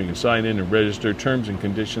any time. You can sign in and register, terms and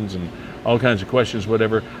conditions and all kinds of questions,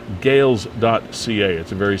 whatever. Gales.ca.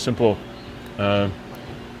 It's a very simple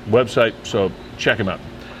website, so check them out.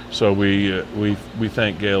 So we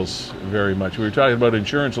thank Gales very much. We were talking about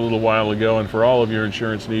insurance a little while ago, and for all of your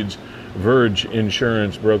insurance needs, Verge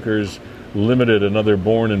Insurance Brokers Limited, another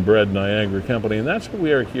born and bred Niagara company, and that's what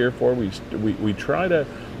we are here for. We try to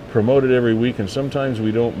promote it every week, and sometimes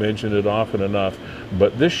we don't mention it often enough.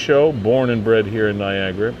 But this show, born and bred here in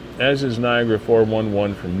Niagara, as is Niagara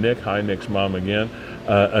 411 from Nick. Hi, Nick's mom again.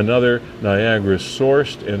 Another Niagara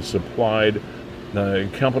sourced and supplied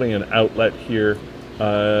company and outlet here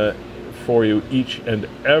for you each and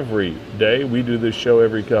every day. We do this show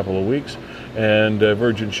every couple of weeks, and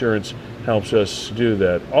Verge Insurance helps us do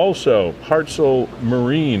that. Also, Hartzell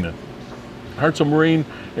Marine. Hartzell Marine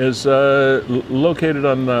is located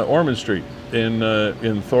on Ormond Street in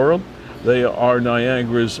Thorold. They are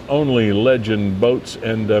Niagara's only Legend Boats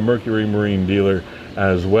and Mercury Marine dealer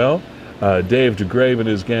as well. Dave DeGrave and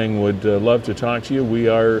his gang would love to talk to you. We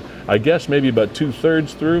are, I guess, maybe about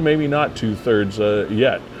 2/3 through, maybe not 2/3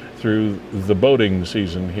 yet through the boating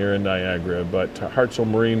season here in Niagara. But Hartzell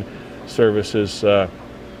Marine Service is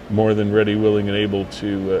more than ready, willing, and able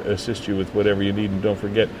to assist you with whatever you need. And don't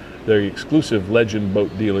forget, they're the exclusive Legend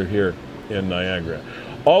boat dealer here in Niagara.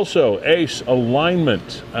 Also, Ace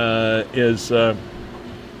Alignment is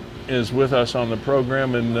with us on the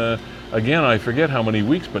program, and again, I forget how many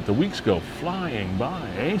weeks, but the weeks go flying by.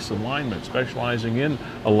 Ace Alignment, specializing in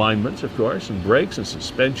alignments, of course, and brakes and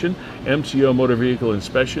suspension, MCO motor vehicle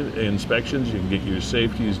inspections. You can get your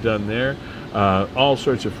safeties done there. All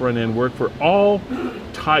sorts of front-end work for all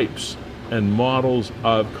types and models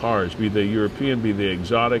of cars, be they European, be they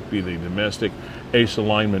exotic, be they domestic. Ace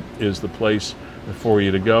Alignment is the place for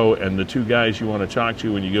you to go, and the two guys you want to talk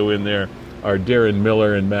to when you go in there are Darren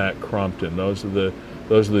Miller and Matt Crompton. Those are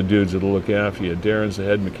the dudes that'll look after you. Darren's the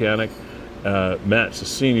head mechanic, Matt's a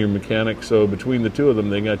senior mechanic, so between the two of them,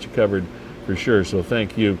 they got you covered for sure. So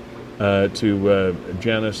thank you to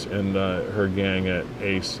Janice and her gang at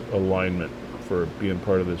Ace Alignment for being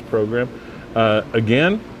part of this program.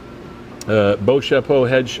 Again, Beau Chapeau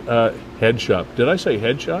head shop. Did I say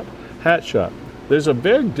head shop? Hat shop. There's a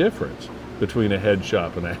big difference between a head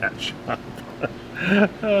shop and a hat shop.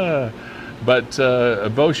 But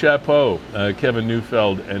Beau Chapeau, Kevin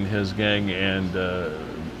Neufeld and his gang, and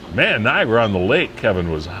man, Niagara on the Lake,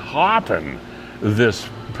 Kevin was hopping this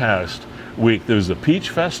past week. There was the Peach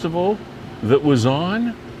Festival that was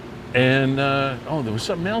on, and there was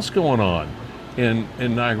something else going on in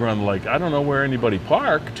Niagara on the Lake. I don't know where anybody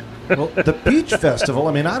parked. Well, the Peach Festival,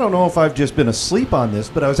 I mean, I don't know if I've just been asleep on this,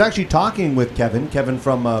 but I was actually talking with Kevin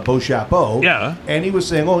from Beau Chapeau. Yeah. And he was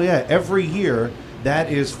saying, oh, yeah, every year, that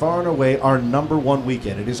is far and away our number one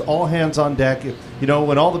weekend. It is all hands on deck. You know,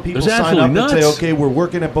 when all the people sign up and say, okay, we're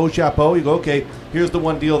working at Beau Chapeau, you go, okay, here's the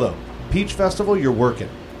one deal, though. Peach Festival, you're working.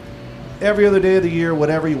 Every other day of the year,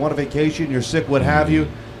 whatever, you want a vacation, you're sick, what have you.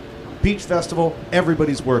 Peach Festival,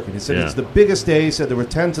 everybody's working. He said it's the biggest day. He said there were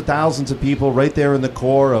tens of thousands of people right there in the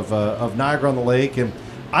core of Niagara on the Lake. And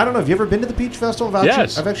I don't know, have you ever been to the Peach Festival?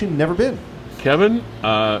 Yes. I've actually never been. Kevin,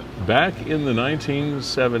 back in the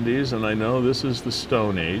 1970s, and I know this is the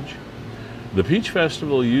Stone Age, the Peach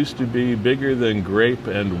Festival used to be bigger than grape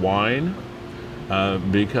and wine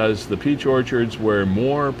because the peach orchards were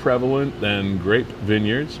more prevalent than grape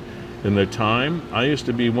vineyards. In the time, I used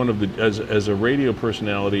to be one of the, as a radio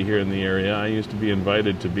personality here in the area, I used to be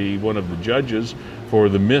invited to be one of the judges for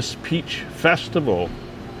the Miss Peach Festival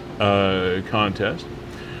contest.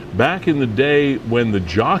 Back in the day when the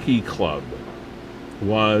Jockey Club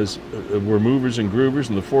were movers and groovers,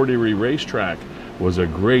 and the Fort Erie racetrack was a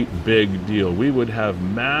great big deal. We would have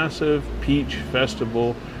massive Peach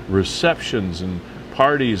Festival receptions and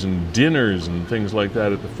parties and dinners and things like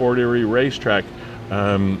that at the Fort Erie racetrack.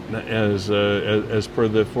 As per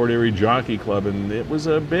the Fort Erie Jockey Club, and it was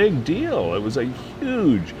a big deal. It was a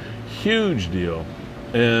huge deal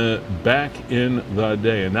back in the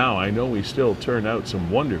day. And now I know we still turn out some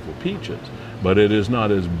wonderful peaches, but it is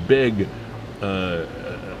not as big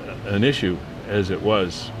an issue as it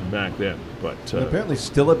was back then. But apparently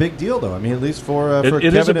still a big deal, though. I mean, at least for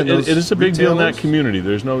Kevin and those it is a big deal in that retailers. community.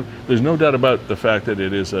 There's no doubt about the fact that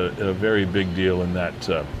it is a very big deal in that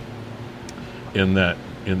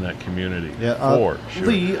community, for sure.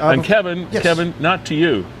 Lee, and Kevin, yes. Kevin, not to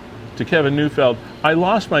you, to Kevin Neufeld, I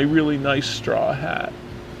lost my really nice straw hat.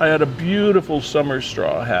 I had a beautiful summer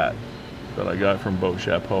straw hat that I got from Beau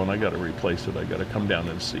Chapeau, and I got to replace it. I got to come down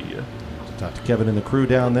and see you. Talk to Kevin and the crew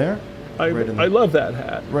down there. I love that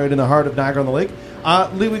hat. Right in the heart of Niagara on the Lake.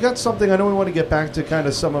 Lee, we got something. I know we want to get back to kind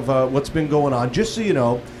of some of what's been going on. Just so you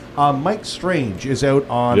know, Mike Strange is out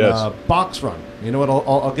on Box Run. You know what?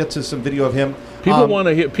 I'll get to some video of him. People want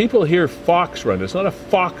to hear. People hear Fox Run. It's not a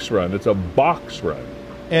Fox Run. It's a box run.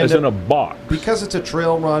 As in a box. Because it's a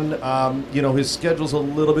trail run, his schedule's a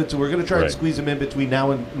little bit. So we're going to try and squeeze him in between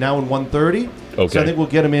now and 1:30. Okay. So I think we'll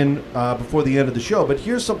get him in before the end of the show. But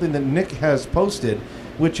here's something that Nick has posted,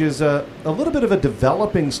 which is a little bit of a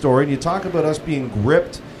developing story. And you talk about us being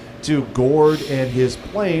gripped to Gord and his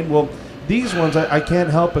plane. Well, these ones, I can't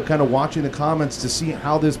help but kind of watching the comments to see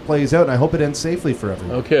how this plays out, and I hope it ends safely for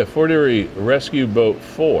everyone. Okay, Fort Erie Rescue Boat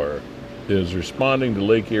 4 is responding to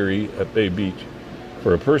Lake Erie at Bay Beach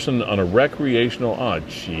for a person on a recreational,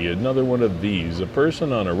 another one of these, a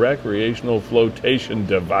person on a recreational flotation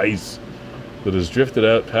device that has drifted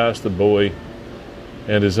out past the buoy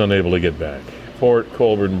and is unable to get back. Port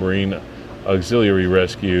Colborne Marine Auxiliary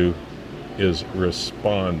Rescue is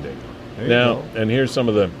responding. Now, and here's some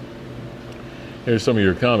of the Here's some of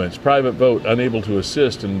your comments. Private boat unable to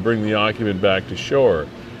assist and bring the occupant back to shore.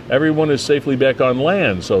 Everyone is safely back on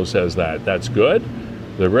land, so says that. That's good.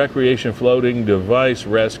 The recreation floating device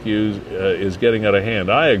rescue is getting out of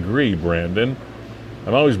hand. I agree, Brandon.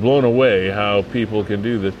 I'm always blown away how people can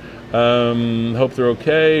do this. Hope they're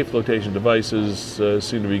okay. Flotation devices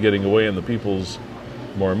seem to be getting away in the people's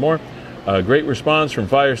more and more. Great response from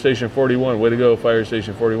Fire Station 41. Way to go, Fire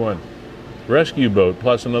Station 41. Rescue boat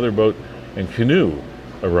plus another boat and canoe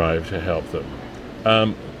arrived to help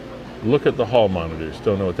them. Look at the hall monitors.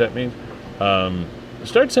 Don't know what that means.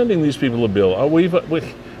 Start sending these people a bill.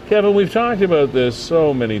 Kevin, we've talked about this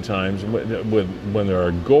so many times. When there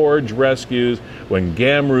are gorge rescues, when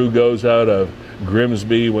Gamru goes out of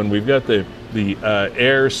Grimsby, when we've got the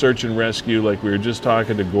air search and rescue, like we were just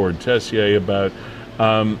talking to Gord Tessier about.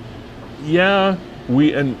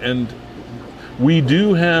 We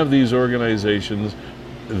do have these organizations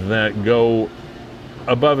that go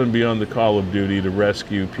above and beyond the call of duty to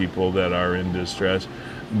rescue people that are in distress.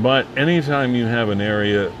 But anytime you have an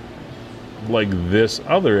area like this,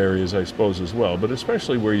 other areas I suppose as well, but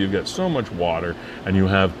especially where you've got so much water and you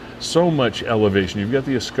have so much elevation, you've got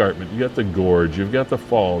the escarpment, you've got the gorge, you've got the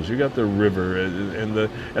falls, you've got the river and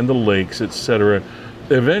the lakes, etc.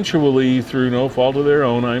 Eventually, through no fault of their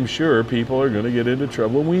own, I'm sure people are going to get into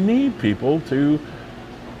trouble. We need people to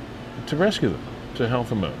rescue them, to help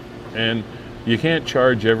them out. And you can't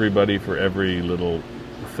charge everybody for every little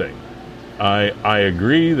thing. I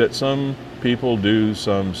agree that some people do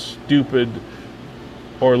some stupid,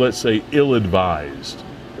 or let's say ill-advised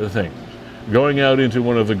things. Going out into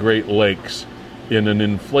one of the Great Lakes in an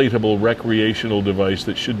inflatable recreational device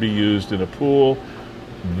that should be used in a pool,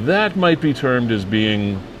 that might be termed as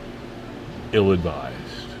being ill-advised.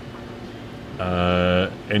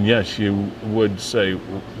 And yes, you would say,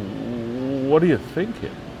 what are you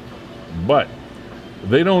thinking? But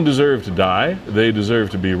they don't deserve to die. They deserve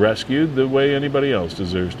to be rescued the way anybody else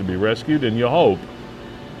deserves to be rescued, and you hope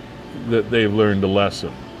that they've learned a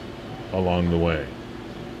lesson along the way.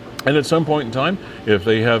 And at some point in time, if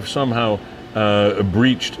they have somehow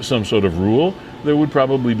breached some sort of rule, there would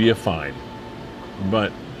probably be a fine.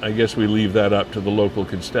 But I guess we leave that up to the local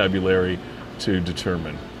constabulary to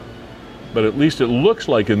determine. But at least it looks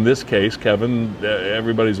like in this case, Kevin,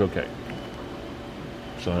 everybody's okay.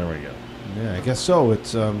 So there we go. Yeah, I guess so.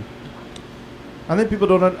 It's I think people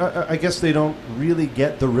don't. I guess they don't really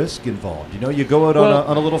get the risk involved. You know, you go out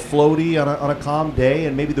on a little floaty on a calm day,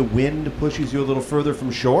 and maybe the wind pushes you a little further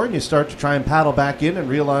from shore, and you start to try and paddle back in, and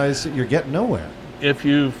realize that you're getting nowhere. If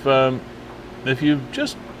you've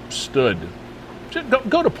just stood,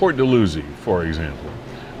 go to Port Dalhousie, for example,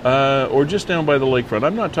 or just down by the lakefront.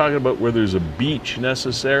 I'm not talking about where there's a beach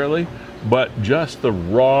necessarily, but just the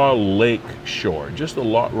raw lake shore, just the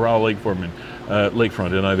raw lakefront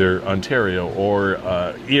in either Ontario or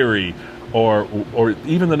Erie or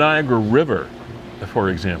even the Niagara River, for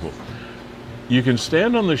example. You can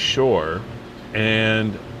stand on the shore,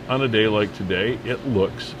 and on a day like today, it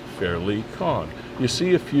looks fairly calm. You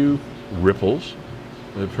see a few ripples,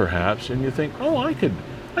 perhaps, and you think, oh, I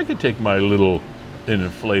could take my little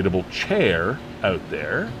inflatable chair out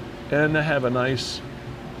there and have a nice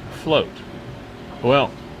float.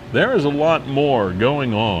 Well, there is a lot more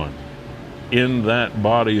going on in that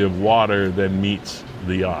body of water than meets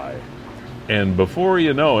the eye. And before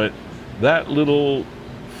you know it, that little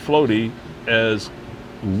floaty has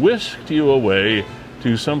whisked you away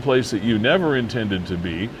to someplace that you never intended to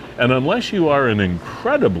be. And unless you are an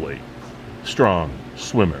incredibly strong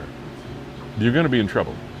swimmer, you're going to be in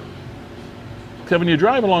trouble. Kevin, you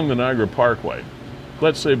drive along the Niagara Parkway,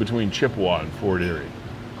 let's say between Chippewa and Fort Erie,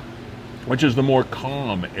 which is the more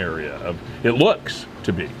calm area it looks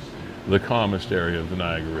to be the calmest area of the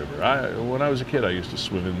Niagara River. When I was a kid, I used to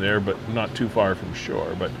swim in there, but not too far from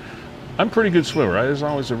shore. But I'm a pretty good swimmer. I was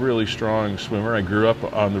always a really strong swimmer. I grew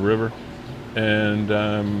up on the river and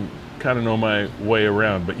kind of know my way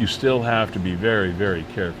around, but you still have to be very, very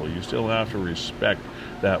careful. You still have to respect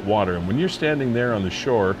that water. And when you're standing there on the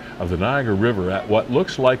shore of the Niagara River at what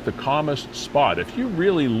looks like the calmest spot, if you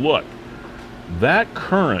really look, that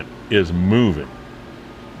current is moving,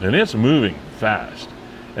 and it's moving fast.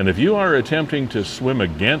 And if you are attempting to swim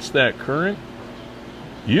against that current,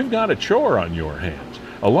 you've got a chore on your hands.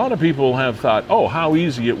 A lot of people have thought, oh, how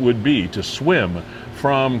easy it would be to swim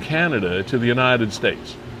from Canada to the United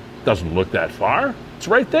States. Doesn't look that far. It's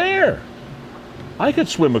right there. I could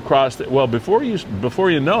swim across well, before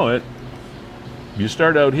you know it, you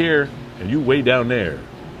start out here and you way down there.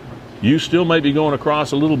 You still might be going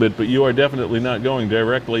across a little bit, but you are definitely not going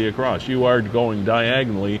directly across. You are going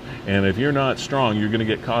diagonally, and if you're not strong, you're going to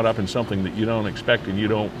get caught up in something that you don't expect and you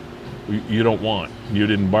don't want. You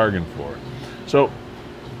didn't bargain for. So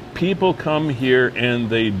people come here and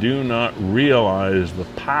they do not realize the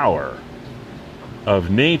power of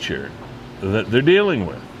nature that they're dealing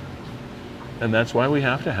with. And that's why we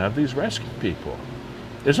have to have these rescue people.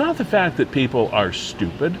 It's not the fact that people are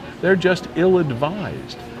stupid, they're just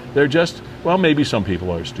ill-advised. They're just, well, maybe some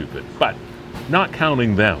people are stupid, but not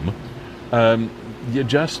counting them, you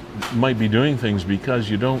just might be doing things because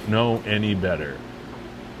you don't know any better.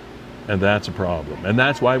 And that's a problem. And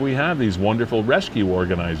that's why we have these wonderful rescue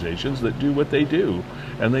organizations that do what they do.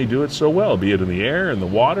 And they do it so well, be it in the air, in the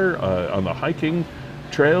water, on the hiking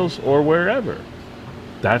trails, or wherever.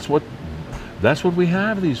 That's what we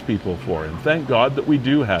have these people for. And thank God that we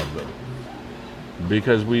do have them,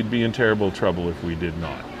 because we'd be in terrible trouble if we did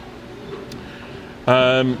not.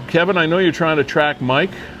 Kevin, I know you're trying to track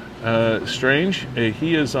Mike Strange.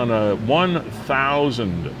 He is on a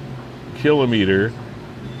 1,000 kilometer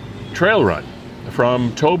trail run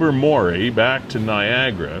from Tobermory back to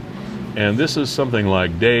Niagara, and this is something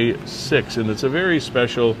like day 6, and it's a very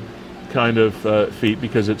special kind of feat,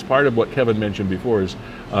 because it's part of what Kevin mentioned before. Is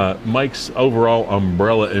Mike's overall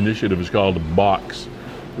umbrella initiative is called Box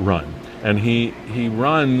Run, and he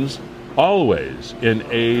runs always in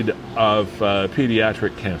aid of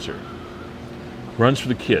pediatric cancer. Runs for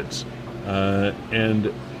the kids.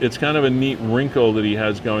 And it's kind of a neat wrinkle that he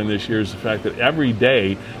has going this year is the fact that every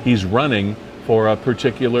day he's running for a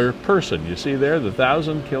particular person. You see there, the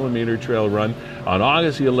 1,000 kilometer trail run. On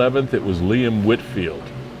August the 11th, it was Liam Whitfield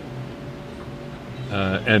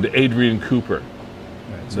and Adrian Cooper.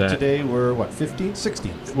 Right, so today we're, 15th,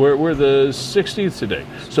 16th? We're the 16th today.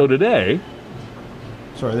 So today...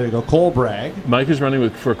 Sorry, there you go. Cole Bragg. Mike is running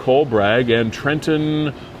for Cole Bragg and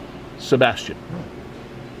Trenton Sebastian.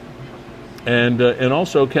 And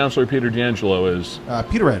also Councillor Peter D'Angelo is...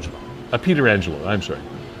 Peter Angelo. Peter Angelo, I'm sorry.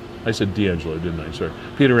 I said D'Angelo, didn't I? Sorry.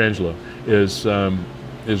 Peter Angelo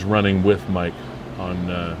is running with Mike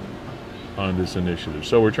on this initiative.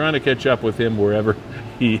 So we're trying to catch up with him wherever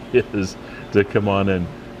he is to come on and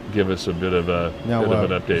give us a bit of an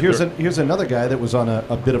update. Here's another guy that was on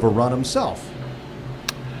a bit of a run himself.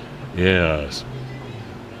 Yes.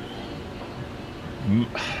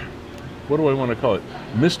 What do I want to call it?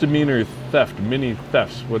 Misdemeanor theft, mini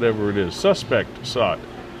thefts, whatever it is. Suspect sought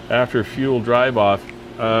after fuel drive-off.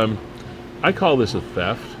 I call this a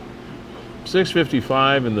theft.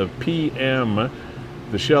 6:55 in the p.m.,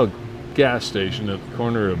 the Shell gas station at the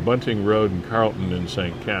corner of Bunting Road and Carlton in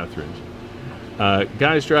St. Catharines.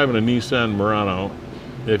 Guy's driving a Nissan Murano.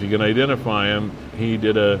 If you can identify him, he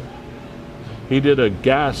did a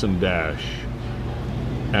gas and dash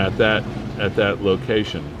at that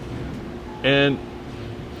location. And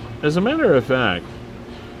as a matter of fact,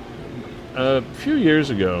 a few years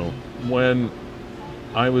ago, when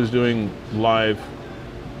I was doing live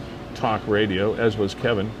talk radio, as was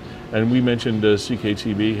Kevin, and we mentioned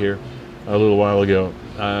CKTB here a little while ago,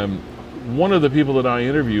 one of the people that I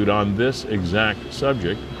interviewed on this exact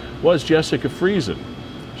subject was Jessica Friesen.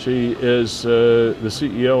 She is the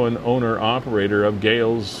CEO and owner-operator of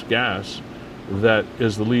Gales Gas, that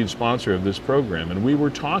is the lead sponsor of this program. And we were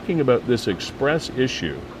talking about this express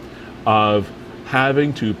issue of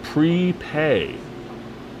having to prepay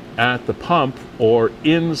at the pump or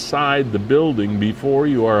inside the building before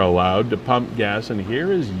you are allowed to pump gas. And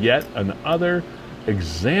here is yet another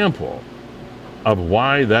example of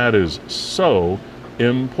why that is so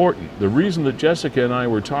important. The reason that Jessica and I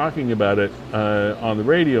were talking about it on the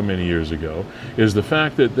radio many years ago is the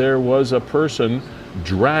fact that there was a person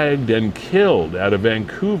dragged and killed at a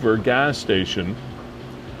Vancouver gas station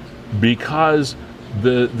because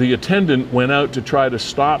the attendant went out to try to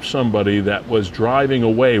stop somebody that was driving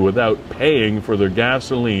away without paying for their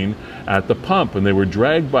gasoline at the pump, and they were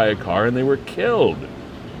dragged by a car and they were killed.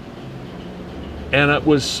 And it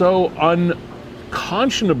was so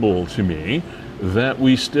unconscionable to me that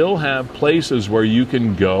we still have places where you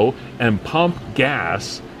can go and pump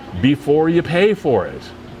gas before you pay for it.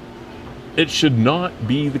 It should not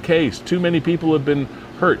be the case. Too many people have been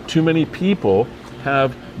hurt. Too many people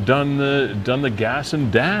have done the gas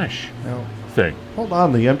and dash thing. Hold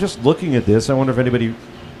on, Lee. I'm just looking at this. I wonder if anybody...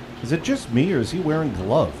 Is it just me, or is he wearing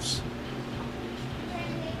gloves?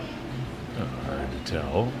 Hard to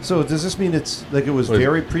tell. So does this mean it's like it was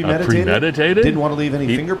very premeditated? Premeditated? Didn't want to leave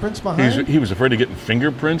any fingerprints behind? He was afraid of getting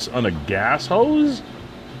fingerprints on a gas hose?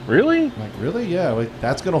 Really? Like, really? Yeah. Like,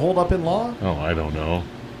 that's going to hold up in law? Oh, I don't know.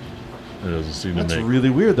 It doesn't seem to make... That's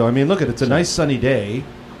really weird, though. I mean, look, it's a nice sunny day.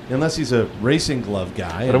 unless he's a racing glove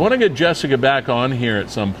guy. But I want to get Jessica back on here at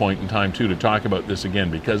some point in time, too, to talk about this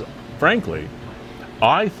again, because, frankly,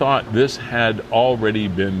 I thought this had already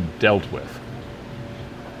been dealt with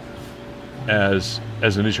as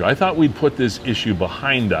an issue. I thought we'd put this issue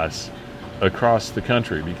behind us across the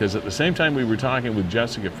country, because at the same time we were talking with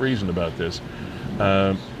Jessica Friesen about this,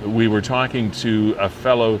 we were talking to a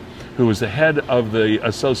fellow who was the head of the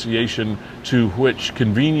association to which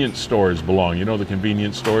convenience stores belong. You know, the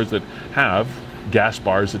convenience stores that have gas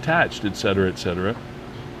bars attached, et cetera,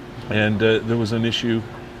 and there was an issue.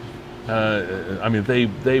 I mean,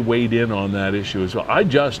 they weighed in on that issue as well. I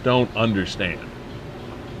just don't understand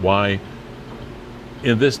why,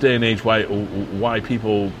 in this day and age, why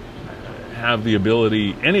people have the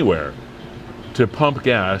ability anywhere to pump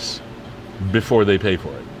gas before they pay for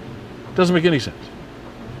it. Doesn't make any sense.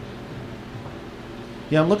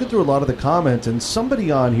 Yeah, I'm looking through a lot of the comments, and somebody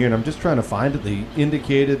on here, and I'm just trying to find it, they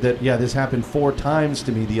indicated that, yeah, this happened 4 times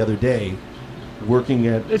to me the other day, working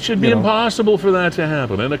at... It should be impossible for that to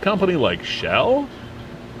happen. And a company like Shell,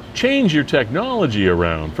 change your technology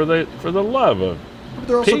around for the love of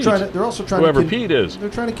they're also Pete. They're also trying Whoever to Pete is. They're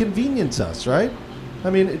trying to convenience us, right? I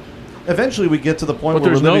mean, eventually we get to the point But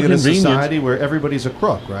where we're there's no living in a convenience. society where everybody's a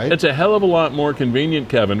crook, right? It's a hell of a lot more convenient,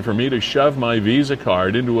 Kevin, for me to shove my Visa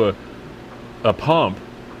card into a pump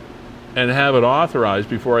and have it authorized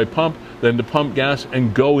before I pump than to pump gas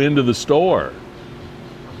and go into the store.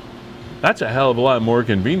 That's a hell of a lot more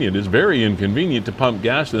convenient. It's very inconvenient to pump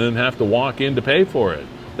gas and then have to walk in to pay for it.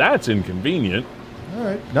 That's inconvenient. All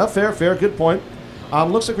right. No, fair. Good point.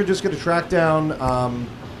 Looks like we're just going to track down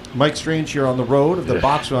Mike Strange here on the road of the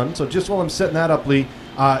box run. So just while I'm setting that up, Lee,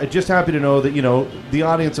 just happy to know that, the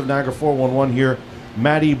audience of Niagara 411 here,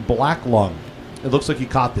 Matty Blacklung, it looks like he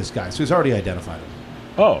caught this guy. So he's already identified him.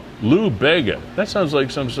 Oh, Lou Bega. That sounds like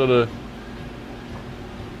some sort of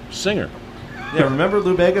singer. Yeah, remember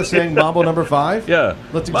Lou Bega saying Mambo number 5? Yeah.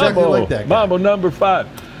 Looks exactly like that guy. Mambo number 5.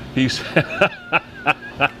 He's...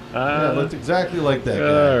 Yeah, looks exactly like that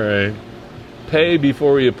guy. All right. Pay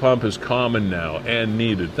before you pump is common now and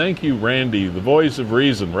needed. Thank you, Randy, the voice of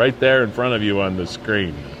reason, right there in front of you on the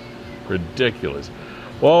screen. Ridiculous.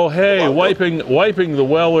 Well, hey, wiping the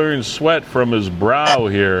well-earned sweat from his brow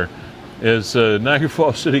here is Niagara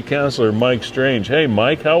Falls City Councilor Mike Strange. Hey,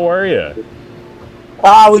 Mike, how are you?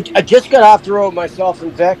 I just got off the road, myself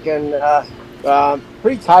and Vic, and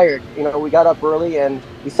pretty tired. We got up early, and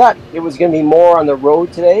we thought it was going to be more on the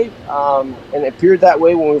road today, and it appeared that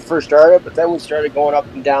way when we first started, but then we started going up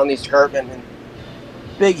and down the escarpment, and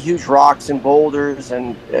big, huge rocks and boulders,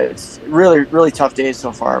 and it's really, really tough days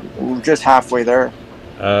so far, and we're just halfway there.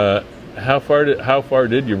 How far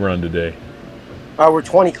did you run today? We're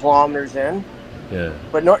 20 kilometers in. Yeah.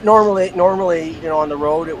 But normally, on the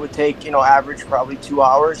road, it would take, average probably 2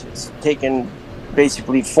 hours. It's taken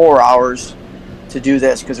basically 4 hours to do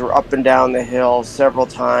this because we're up and down the hill several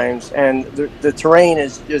times. And the terrain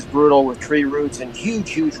is just brutal with tree roots and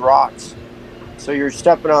huge, huge rocks. So you're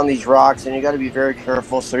stepping on these rocks and you got to be very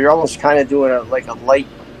careful. So you're almost kind of doing a light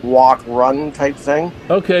walk, run type thing.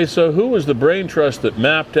 Okay, so who was the brain trust that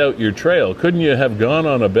mapped out your trail? Couldn't you have gone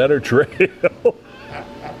on a better trail?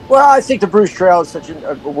 Well, I think the Bruce Trail is such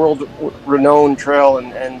a world-renowned trail,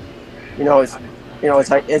 and it's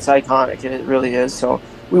iconic. It really is. So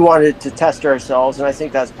we wanted to test ourselves, and I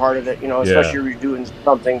think that's part of it. Especially if you're doing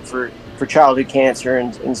something for childhood cancer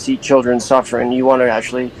and see children suffering. You want to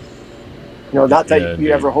actually, not that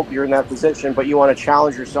you ever hope you're in that position, but you want to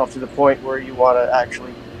challenge yourself to the point where you want to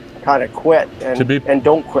actually kind of quit and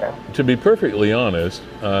don't quit. To be perfectly honest.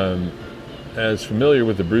 As familiar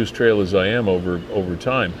with the Bruce Trail as I am over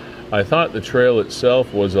time, I thought the trail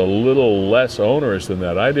itself was a little less onerous than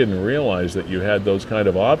that. I didn't realize that you had those kind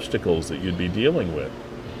of obstacles that you'd be dealing with.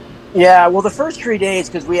 Yeah, well, the first 3 days,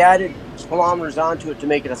 because we added kilometers onto it to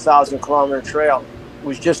make it a 1,000-kilometer trail,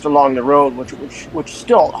 was just along the road, which is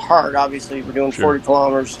still hard. Obviously, we're doing 40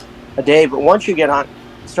 kilometers a day, but once you get on,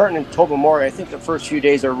 starting in Tobermory, I think the first few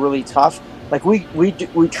days are really tough. Like we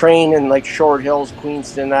train in like Short Hills,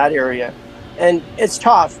 Queenston, that area. And it's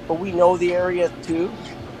tough, but we know the area too.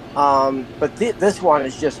 But this one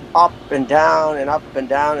is just up and down,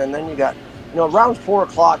 and then you got, around 4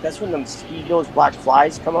 o'clock, that's when the mosquitoes, black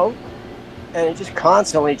flies come out, and it's just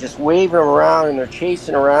constantly just waving them around, and they're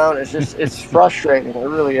chasing around. It's just, it's frustrating. It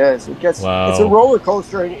really is. It's a roller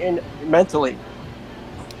coaster in mentally,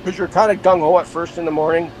 because you're kind of gung ho at first in the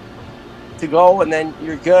morning to go, and then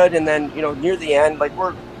you're good, and then near the end, like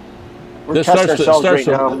we're testing ourselves right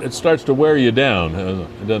now. It starts to wear you down,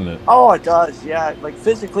 doesn't it? Oh, it does, yeah. Like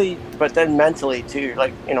physically, but then mentally too.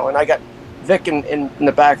 Like, and I got Vic in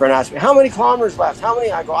the background asked me, how many kilometers left? How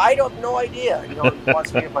many? I go, I don't have no idea. You know, he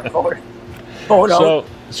wants me to get my phone out.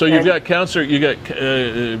 So you've got Counselor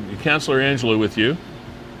Angelo with you.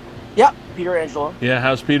 Yeah, Peter Angelo. Yeah,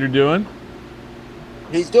 how's Peter doing?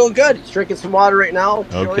 He's doing good. He's drinking some water right now.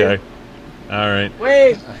 Okay. All right.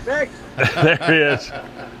 Wait, Vic. There he is.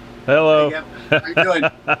 Hello. Hey, how you doing?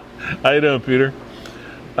 How you doing, Peter?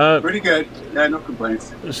 Pretty good. Yeah, no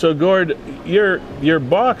complaints. So, Gord, your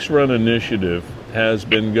box run initiative has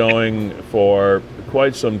been going for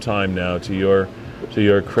quite some time now, to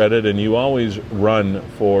your credit, and you always run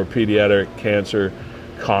for pediatric cancer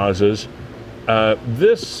causes.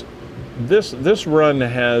 This run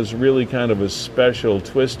has really kind of a special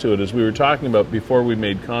twist to it. As we were talking about before we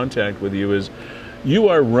made contact with you, is you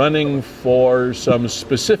are running for some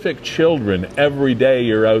specific children every day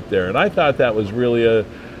you're out there, and I thought that was really a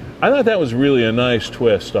nice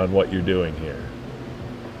twist on what you're doing here.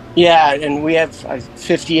 Yeah, and we have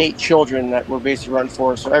 58 children that we're basically run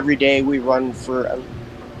for. So every day we run for at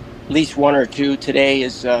least one or two. Today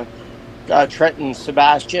is Trenton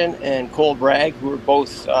Sebastian and Cole Bragg, who are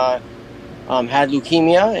both had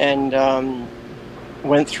leukemia and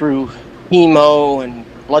went through chemo and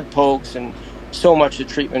blood pokes and so much of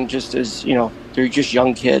treatment. Just as they're just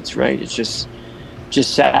young kids, right? It's just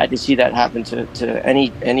sad to see that happen to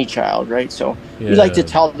any child, right? So we like to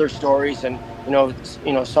tell their stories, and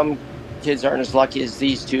some kids aren't as lucky as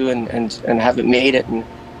these two and haven't made it, and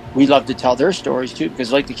we love to tell their stories too, because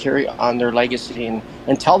we like to carry on their legacy and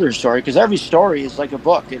tell their story, because every story is like a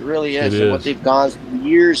book. It really is. And what they've gone through,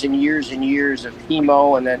 years and years and years of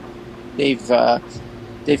chemo, and then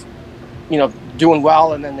they've doing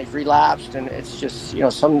well, and then they've relapsed, and it's just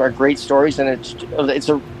some are great stories, and it's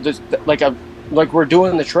like we're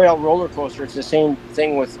doing the trail roller coaster. It's the same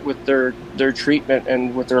thing with their treatment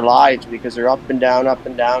and with their lives, because they're up and down,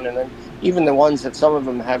 and then even the ones that some of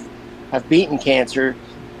them have beaten cancer,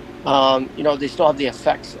 they still have the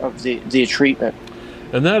effects of the treatment.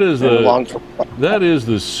 And that is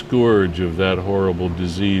the scourge of that horrible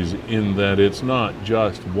disease, in that it's not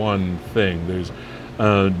just one thing. There's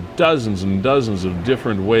dozens and dozens of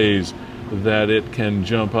different ways that it can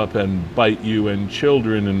jump up and bite you, and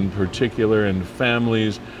children in particular, and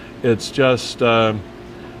families. It's just a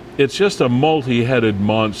multi-headed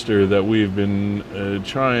monster that we've been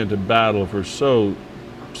trying to battle for so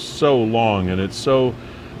long, and it's so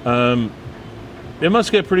it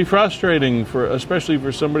must get pretty frustrating, especially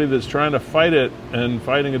for somebody that's trying to fight it and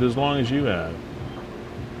fighting it as long as you have.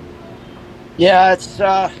 Yeah, it's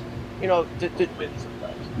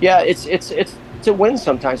it's a win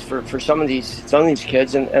sometimes for some of these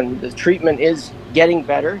kids, and the treatment is getting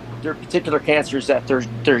better. There are particular cancers that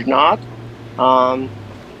there's not,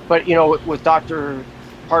 but with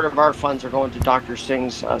part of our funds are going to Dr.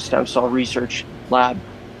 Singh's stem cell research lab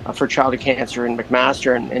for childhood cancer in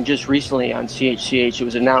McMaster, and just recently on CHCH it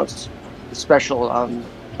was announced the special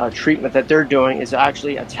treatment that they're doing is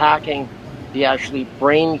actually attacking the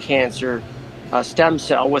brain cancer stem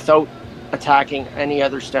cell without attacking any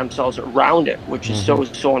other stem cells around it, which is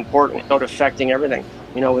so important, without affecting everything.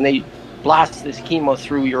 When they blast this chemo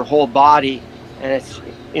through your whole body, and it's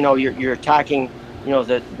you're attacking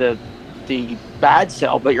the bad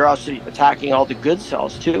cell, but you're also attacking all the good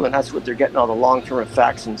cells too, and that's what they're getting, all the long-term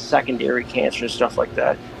effects and secondary cancer and stuff like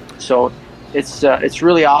that. So it's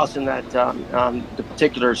really awesome that the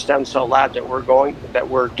particular stem cell lab that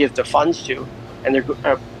we're give the funds to, and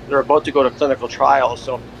they're about to go to clinical trials.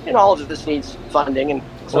 So all of this needs funding, and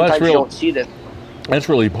sometimes you don't see that. That's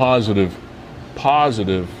really positive.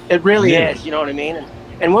 It really is. You know what I mean?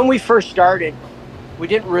 And when we first started, we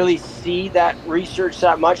didn't really see that research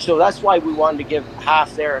that much, so that's why we wanted to give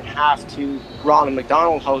half there and half to Ronald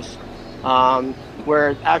McDonald House,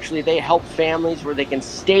 where actually they help families where they can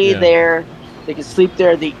stay there, they can sleep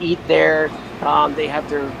there, they eat there, they have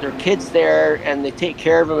their kids there, and they take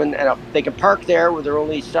care of them, and they can park there where they're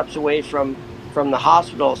only steps away from the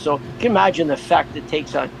hospital. So you can imagine the effect it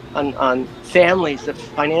takes on families, the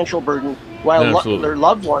financial burden, while their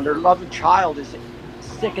loved one, their loved child is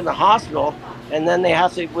sick in the hospital, and then they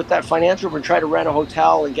have to, with that financial burden, try to rent a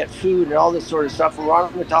hotel and get food and all this sort of stuff. Well,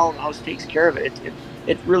 Ronald McDonald House takes care of it.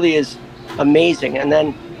 It really is amazing. And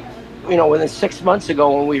then, within 6 months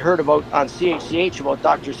ago, when we heard about on CHCH about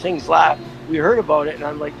Dr. Singh's lab, we heard about it, and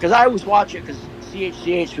I'm like, because I always watch it, because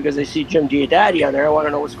CHCH, because I see Jim Diodati on there, I want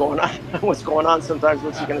to know what's going on sometimes,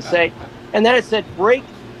 what's he going to say. And then it said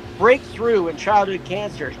breakthrough in childhood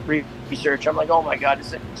cancer research. I'm like, oh my God.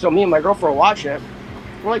 So me and my girlfriend were watching it.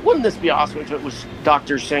 We're like, wouldn't this be awesome if it was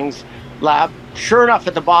Dr. Singh's lab? sure enough,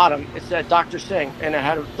 at the bottom it said Dr. Singh, and it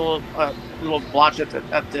had a little blotch at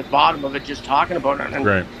the bottom of it just talking about it. And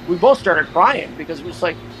Right. we both started crying because it was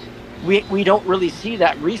like we don't really see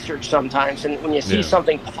that research sometimes, and when you see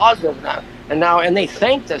something positive now, and they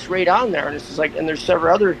thanked us right on there, and it's just like, and there's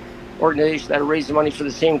several other organizations that are raising money for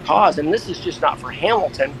the same cause, and this is just not for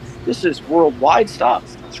Hamilton. This is worldwide stuff.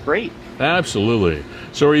 It's great. Absolutely.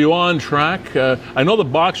 So are you on track? I know the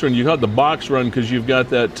box run. You got the box run because you've got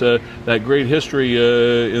that great history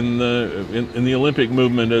in the Olympic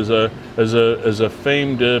movement as a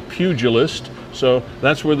famed pugilist. So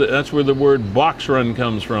that's where the word box run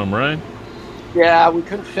comes from, right? Yeah, we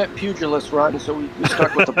couldn't fit pugilist run, so we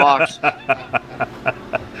stuck with the box.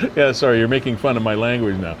 Yeah, sorry, you're making fun of my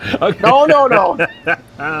language now. Okay. No.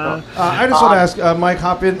 I just want to ask, Mike,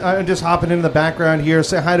 just hopping in the background here.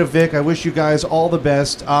 Say hi to Vic. I wish you guys all the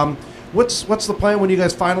best. What's the plan when you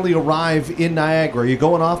guys finally arrive in Niagara? Are you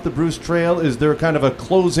going off the Bruce Trail? Is there kind of a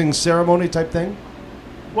closing ceremony type thing?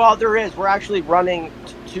 Well, there is. We're actually running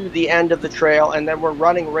to the end of the trail, and then we're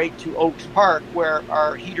running right to Oaks Park, where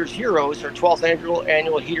our Heaters Heroes, our 12th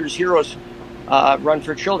annual Heaters Heroes Run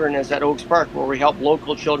for Children is at Oaks Park, where we help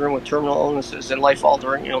local children with terminal illnesses and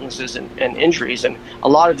life-altering illnesses and injuries. And a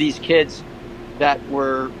lot of these kids that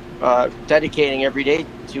we're dedicating every day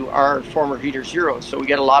to are former Heaters Heroes. So we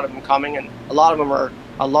get a lot of them coming, and a lot of them are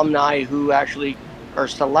alumni who actually are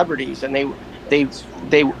celebrities, and they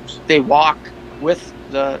walk with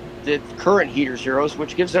the current Heaters Heroes,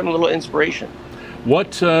 which gives them a little inspiration.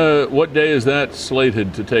 What day is that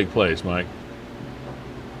slated to take place, Mike?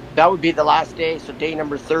 That would be the last day, so day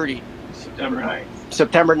number 30. September 9th.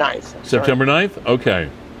 September 9th. September 9th? Okay.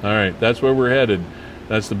 All right. That's where we're headed.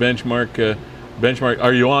 That's the benchmark.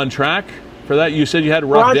 Are you on track for that? You said you had a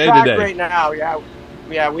rough day today. We're on track right now, yeah.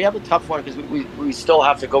 We have a tough one because we still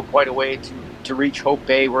have to go quite a way to reach Hope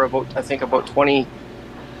Bay. We're about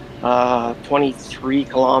 23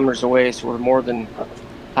 kilometers away, so we're more than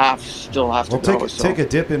still have to go. Take a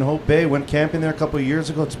dip in Hope Bay. Went camping there a couple of years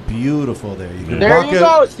ago. It's beautiful there. You can there you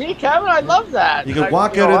go. See, Kevin, I love that. You can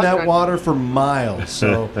walk out in that water for miles.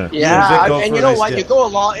 So yeah, and you know what? You go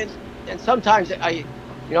along, and sometimes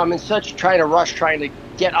I'm in such trying to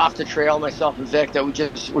get off the trail myself and Vic that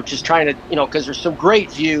we're just trying to, because there's some great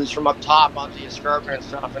views from up top onto the escarpment and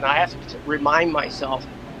stuff, and I have to remind myself,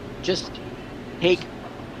 just take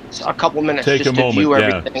a couple minutes to view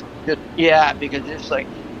everything. Because it's like,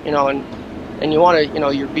 and you want to,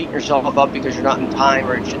 you're beating yourself up because you're not in time,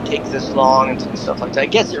 or it should take this long and stuff like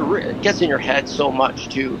that. It gets in your head so much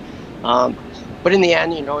too. But in the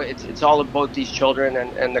end, it's all about these children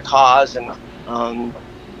and the cause. And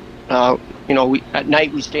at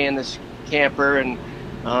night we stay in this camper, and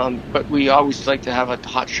but we always like to have a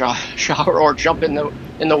hot shower or jump in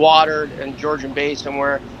the water in Georgian Bay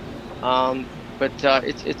somewhere. But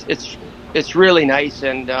it's really nice,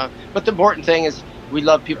 and but the important thing is we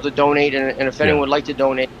love people to donate, and if anyone would like to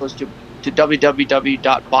donate, it goes to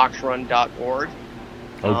www.boxrun.org.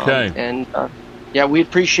 Okay. We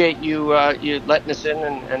appreciate you letting us in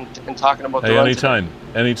and talking about the run.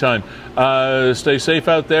 Anytime. Stay safe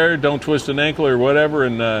out there. Don't twist an ankle or whatever,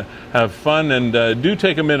 and have fun. And do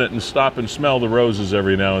take a minute and stop and smell the roses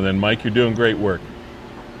every now and then, Mike. You're doing great work.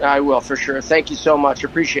 I will, for sure. Thank you so much.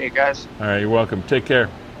 Appreciate it, guys. All right, you're welcome. Take care.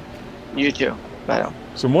 You too. Bye now.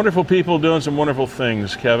 Some wonderful people doing some wonderful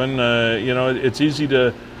things, Kevin. It's easy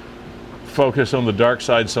to focus on the dark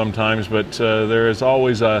side sometimes, but there is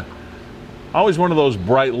always one of those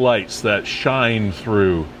bright lights that shine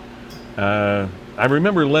through. I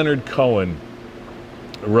remember Leonard Cohen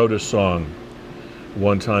wrote a song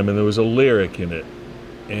one time, and there was a lyric in it,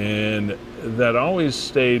 and that always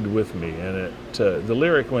stayed with me. And the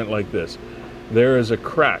lyric went like this: "There is a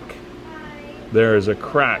crack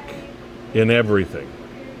in everything,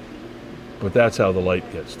 but that's how the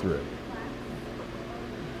light gets through."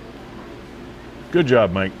 Good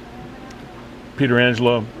job, Mike. Peter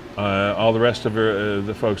Angelo, all the rest of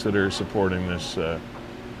the folks that are supporting this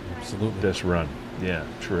this run. Yeah,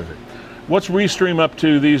 terrific. What's Restream up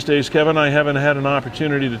to these days, Kevin? I haven't had an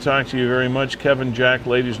opportunity to talk to you very much. Kevin Jack,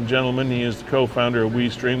 ladies and gentlemen, he is the co-founder of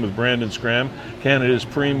WeStream with Brandon Scram, Canada's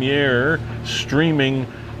premier streaming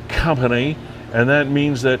company. And that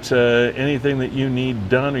means that anything that you need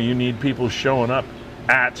done, or you need people showing up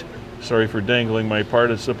at, sorry for dangling my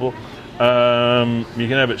participle, you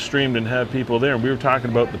can have it streamed and have people there. And we were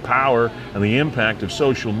talking about the power and the impact of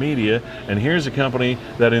social media. And here's a company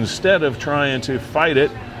that, instead of trying to fight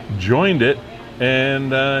it, joined it,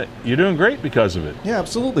 and you're doing great because of it. Yeah,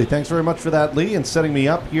 absolutely. Thanks very much for that, Lee, and setting me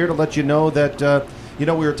up here to let you know that, we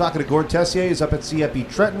were talking to Gord Tessier. He's up at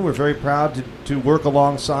CFE Trenton. We're very proud to work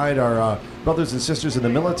alongside our brothers and sisters in the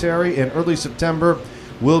military. In early September,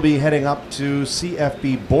 we'll be heading up to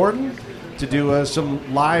CFB Borden to do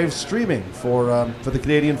some live streaming for the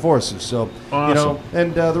Canadian Forces. So, awesome.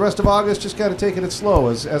 And the rest of August, just kind of taking it slow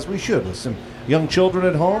as we should, with some young children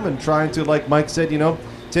at home and trying to, like Mike said,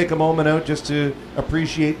 take a moment out just to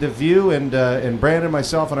appreciate the view, and Brandon,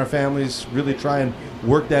 myself, and our families really try and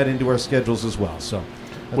work that into our schedules as well. So,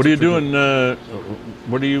 what are you doing?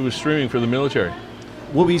 What are you streaming for the military?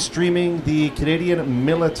 We'll be streaming the Canadian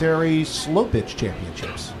Military Slow Pitch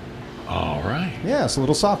Championships. All right. Yeah, it's a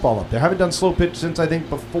little softball up there. Haven't done slow pitch since, I think,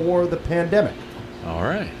 before the pandemic. All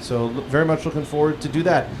right. So very much looking forward to do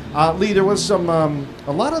that. Lee, there was a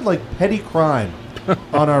lot of petty crime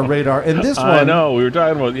on our radar, and this one, I know, we were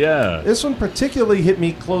talking about, this one particularly hit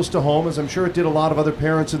me close to home, as I'm sure it did a lot of other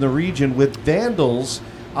parents in the region, with vandals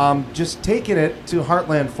just taking it to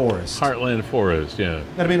Heartland Forest. Heartland Forest, yeah.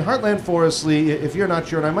 And I mean, Heartland Forest, Lee, if you're not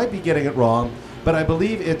sure, and I might be getting it wrong, but I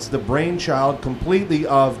believe it's the brainchild completely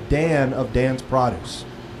of Dan of Dan's Produce.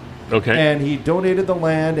 Okay. And he donated the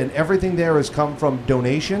land, and everything there has come from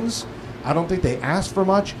donations. I don't think they asked for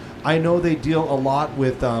much. I know they deal a lot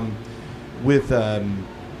with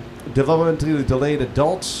developmentally delayed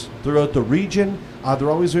adults throughout the region. They're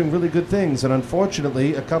always doing really good things, and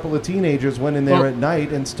unfortunately, a couple of teenagers went in there at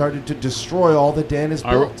night and started to destroy all that Dan has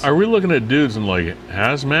built. Are we looking at dudes in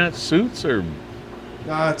hazmat suits, or?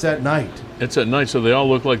 It's at night. It's at night, so they all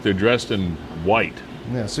look like they're dressed in white.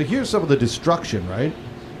 Yeah. So here's some of the destruction, right?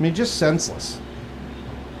 I mean, just senseless.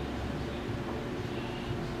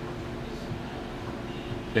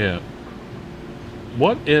 Yeah.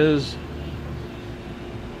 What is...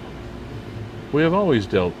 We have always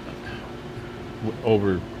dealt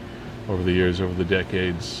over the years, over the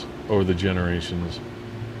decades, over the generations,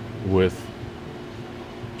 with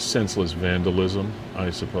senseless vandalism, I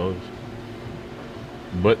suppose.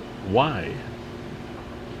 But why?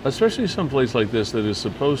 Especially someplace like this that is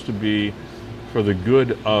supposed to be for the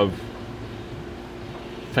good of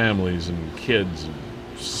families and kids and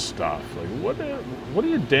stuff. What do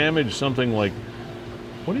you damage something like?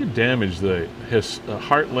 What do you damage the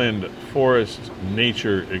Heartland Forest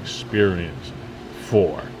nature experience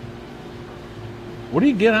for? What do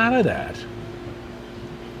you get out of that?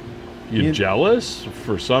 You jealous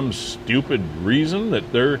for some stupid reason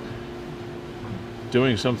that they're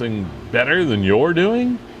doing something better than you're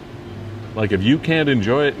doing? Like, if you can't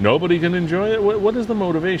enjoy it, nobody can enjoy it? What is the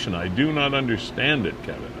motivation? I do not understand it,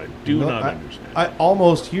 Kevin. I do not understand it. I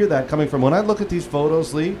almost hear that coming from... When I look at these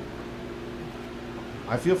photos, Lee,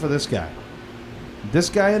 I feel for this guy. This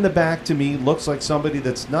guy in the back, to me, looks like somebody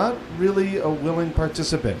that's not really a willing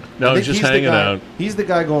participant. No, he's just hanging out. He's the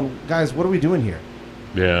guy going, guys, what are we doing here?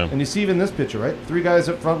 Yeah. And you see even this picture, right? 3 guys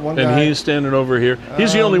up front, one guy. And he's standing over here.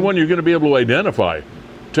 He's the only one you're going to be able to identify,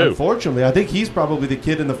 too. Unfortunately, I think he's probably the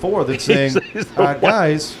kid in the 4 that's saying,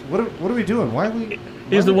 guys, what are we doing? Why are we...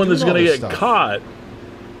 He's the one that's going to get caught.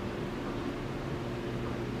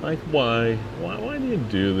 Like, why? Why do you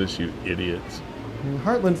do this, you idiots?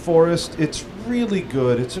 Heartland Forest, it's really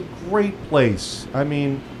good. It's a great place. I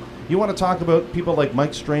mean, you want to talk about people like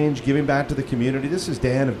Mike Strange giving back to the community. This is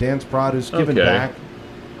Dan of Dan's Produce giving back.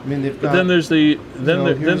 I mean, they've got... But then there's the...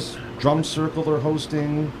 here's Drum Circle they're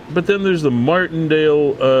hosting. But then there's the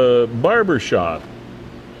Martindale barber shop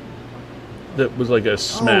that was like a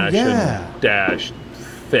smash and dash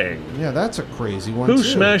thing. Yeah, that's a crazy one, Who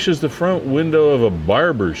smashes the front window of a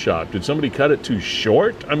barber shop? Did somebody cut it too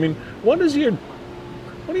short? I mean, what are you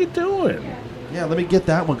doing? Yeah, let me get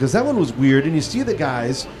that one, because that one was weird. And you see the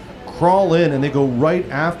guys crawl in and they go right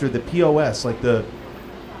after the POS, like the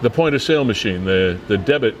point of sale machine, the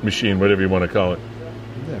debit machine, whatever you want to call it.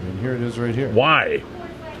 Yeah, I mean, here it is right here. Why?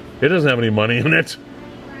 It doesn't have any money in it.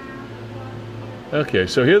 Okay,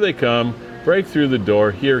 so here they come, break through the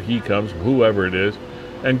door. Here he comes, whoever it is,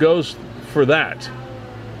 and goes for that.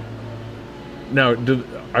 Now,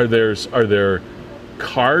 are there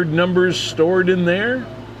card numbers stored in there?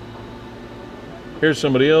 Here's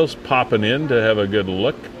somebody else popping in to have a good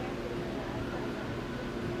look.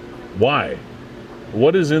 Why?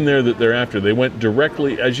 What is in there that they're after? They went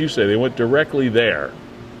directly, as you say, they went directly there.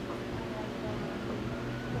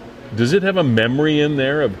 Does it have a memory in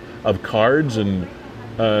there of cards, and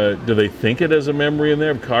do they think it has a memory in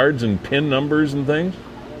there of cards and PIN numbers and things?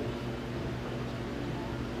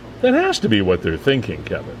 That has to be what they're thinking,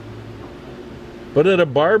 Kevin. But at a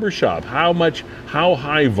barber shop, how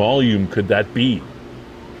high volume could that be?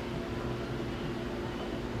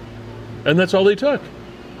 And that's all they took.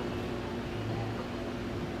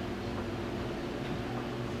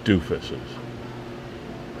 Doofuses.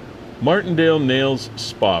 Martindale Nails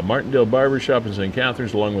Spa. Martindale Barbershop in St.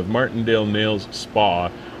 Catharines, along with Martindale Nails Spa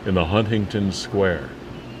in the Huntington Square.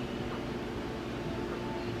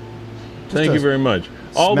 Thank you very much.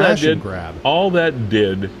 All that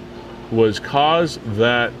did was cause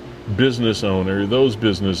that business owner, those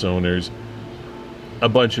business owners, a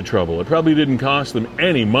bunch of trouble. It probably didn't cost them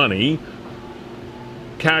any money,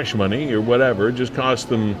 cash money or whatever. It just cost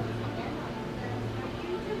them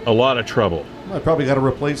a lot of trouble. Well, I probably got to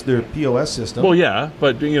replace their POS system. Well, yeah,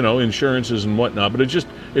 but insurances and whatnot. But it's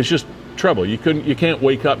just trouble. You can't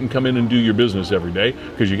wake up and come in and do your business every day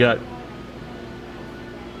because you got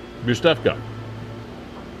your stuff gone.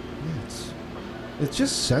 It's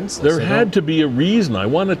just senseless. There had to be a reason. I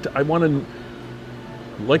want to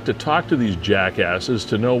like to talk to these jackasses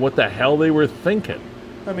to know what the hell they were thinking.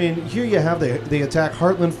 I mean, here you have they attack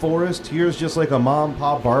Heartland Forest. Here's just like a mom and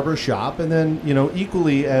pop barber shop, and then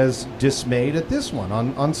equally as dismayed at this one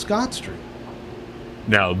on Scott Street.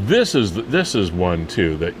 Now this is one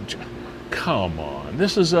too that, come on,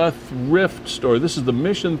 this is a thrift store. This is the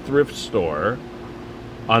Mission Thrift Store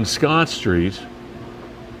on Scott Street,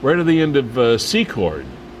 right at the end of Secord.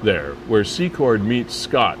 There, where Secord meets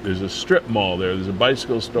Scott. There's a strip mall there. There's a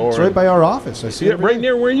bicycle store. It's right by our office. I see it. Right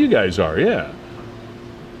near where you guys are, yeah.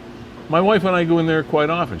 My wife and I go in there quite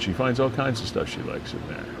often. She finds all kinds of stuff she likes in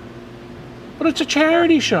there. But it's a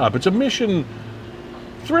charity shop. It's a Mission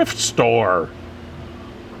Thrift Store.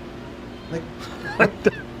 Like,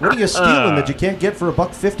 what are you stealing that you can't get for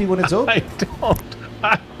 $1.50 when it's open?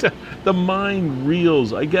 I don't. The mind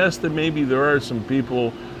reels. I guess that maybe there are some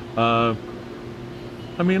people...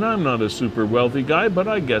 I mean, I'm not a super wealthy guy, but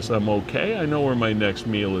I guess I'm okay. I know where my next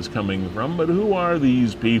meal is coming from, but who are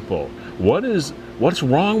these people? What's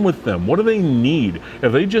wrong with them? What do they need?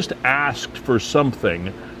 If they just asked for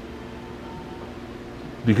something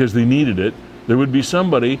because they needed it, there would be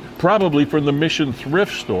somebody, probably from the Mission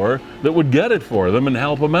Thrift Store, that would get it for them and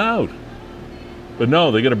help them out. But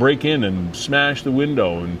no, they got to break in and smash the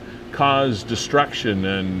window and cause destruction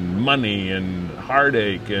and money and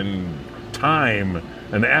heartache and time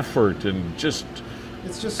and effort and just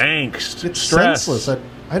angst, it's stress. Senseless.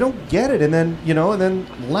 I don't get it. And then and then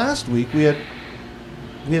last week we had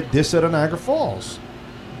this at Niagara Falls,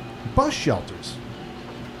 bus shelters.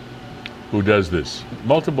 Who does this?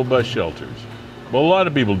 Multiple bus shelters. Well, a lot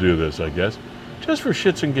of people do this, I guess, just for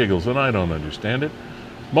shits and giggles, and I don't understand it.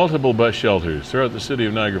 Multiple bus shelters throughout the city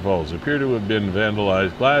of Niagara Falls appear to have been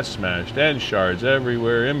vandalized, glass smashed, and shards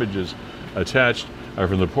everywhere. Images attached are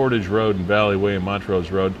from the Portage Road and Valley Way and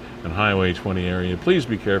Montrose Road and Highway 20 area. Please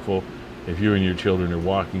be careful if you and your children are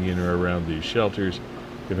walking in or around these shelters.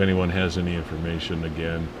 If anyone has any information,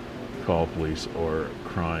 again, call police or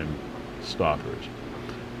Crime Stoppers.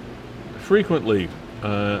 Frequently,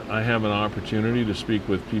 I have an opportunity to speak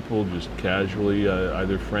with people just casually,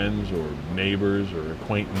 either friends or neighbors or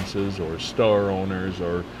acquaintances or store owners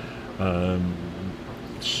or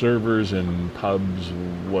servers in pubs,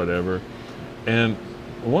 whatever. And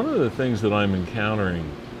one of the things that I'm encountering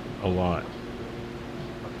a lot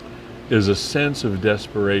is a sense of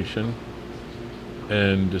desperation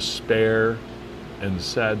and despair and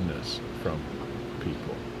sadness from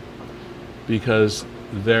people because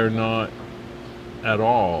they're not at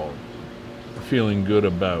all feeling good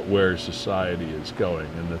about where society is going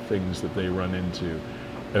and the things that they run into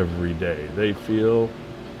every day. They feel,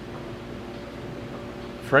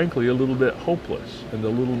 frankly, a little bit hopeless and a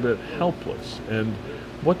little bit helpless. And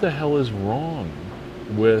what the hell is wrong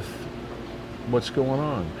with what's going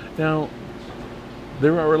on? Now,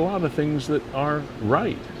 there are a lot of things that are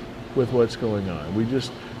right with what's going on. We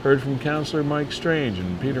just heard from Councillor Mike Strange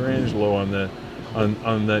and Peter Angelo on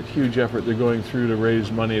that huge effort they're going through to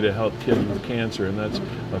raise money to help kids with cancer, and that's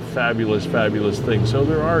a fabulous, fabulous thing. So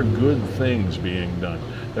there are good things being done.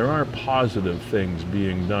 There are positive things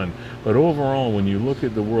being done. But overall, when you look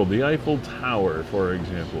at the world, the Eiffel Tower, for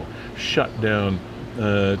example, shut down,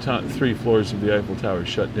 3 floors of the Eiffel Tower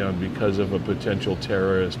shut down because of a potential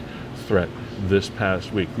terrorist threat this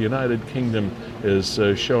past week. The United Kingdom is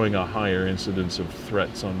showing a higher incidence of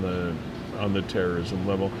threats on the terrorism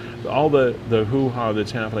level. All the hoo-ha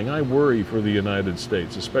that's happening, I worry for the United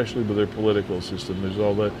States, especially with their political system. There's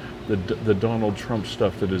all the Donald Trump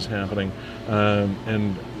stuff that is happening,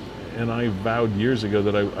 and I vowed years ago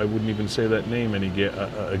that I wouldn't even say that name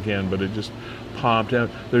again, but it just popped out.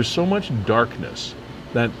 There's so much darkness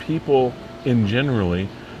that people in generally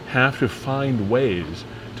have to find ways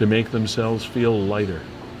to make themselves feel lighter,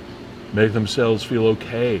 make themselves feel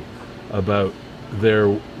okay about their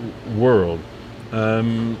world.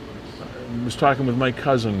 I was talking with my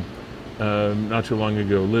cousin not too long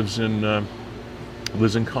ago, lives in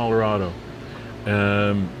lives in Colorado.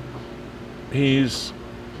 He's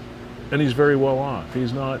very well off.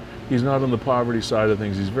 He's not on the poverty side of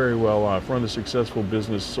things. He's very well off. Run a successful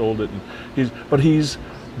business, sold it, and he's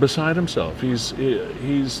beside himself.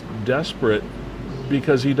 He's desperate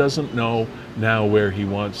because he doesn't know now where he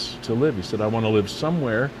wants to live. He said, I want to live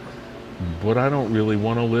somewhere, but I don't really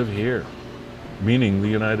want to live here, meaning the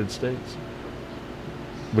United States.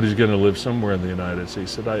 But he's going to live somewhere in the United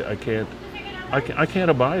States. He said, I can't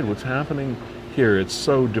abide what's happening here. It's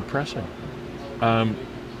so depressing. And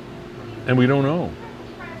we don't know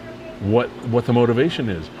what the motivation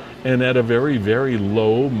is. And at a very, very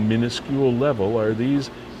low, minuscule level are these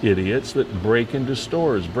idiots that break into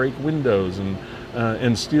stores, break windows,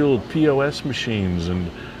 and steal POS machines,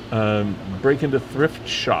 and break into thrift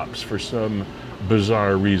shops for some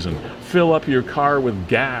bizarre reason. Fill up your car with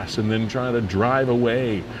gas and then try to drive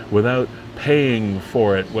away without paying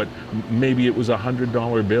for it. Maybe it was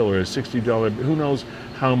 $100 bill or a $60, who knows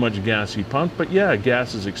how much gas he pumped. But yeah,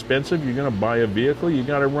 gas is expensive. You're going to buy a vehicle, you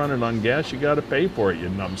got to run it on gas, you got to pay for it, you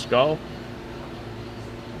numbskull.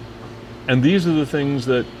 And these are the things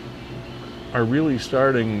that are really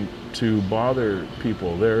starting to bother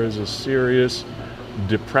people. There is a serious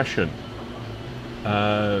depression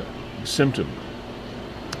symptom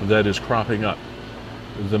that is cropping up.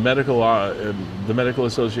 The medical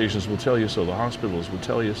associations will tell you so. The hospitals will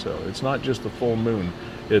tell you so. It's not just the full moon.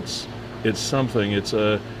 It's something. It's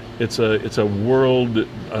a world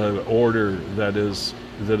order that is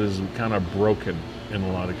kind of broken in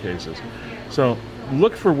a lot of cases. So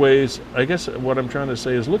look for ways. I guess what I'm trying to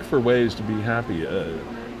say is look for ways to be happy.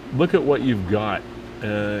 Look at what you've got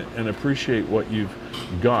and appreciate what you've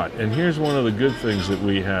got. And here's one of the good things that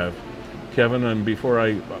we have, Kevin. And before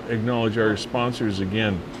I acknowledge our sponsors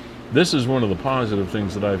again, this is one of the positive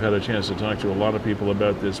things that I've had a chance to talk to a lot of people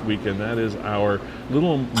about this weekend. That is our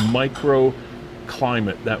little micro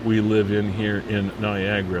climate that we live in here in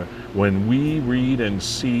Niagara. When we read and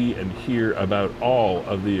see and hear about all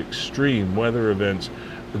of the extreme weather events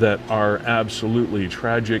that are absolutely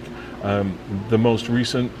tragic, the most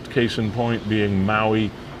recent case in point being Maui,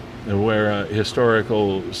 where a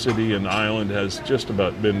historical city and island has just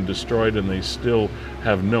about been destroyed, and they still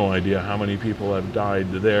have no idea how many people have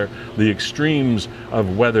died there. The extremes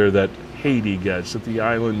of weather that Haiti gets, that the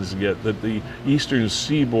islands get, that the eastern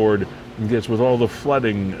seaboard gets, with all the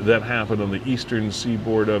flooding that happened on the eastern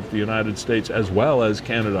seaboard of the United States as well as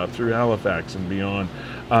Canada through Halifax and beyond.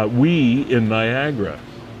 We in Niagara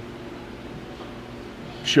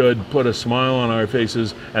should put a smile on our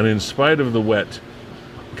faces, and in spite of the wet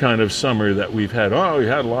kind of summer that we've had, we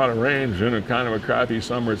had a lot of rain and kind of a crappy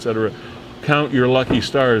summer, etc. Count your lucky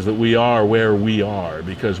stars that we are where we are,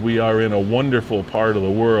 because we are in a wonderful part of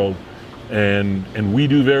the world, and we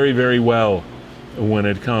do very, very well when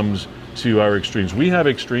it comes to our extremes. We have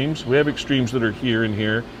extremes that are here and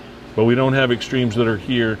here, but we don't have extremes that are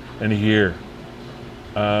here and here.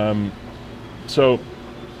 So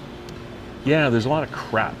yeah, there's a lot of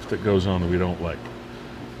crap that goes on that we don't like.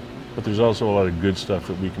 But there's also a lot of good stuff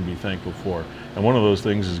that we can be thankful for. And one of those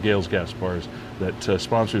things is Gales Gas Bars, that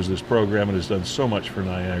sponsors this program and has done so much for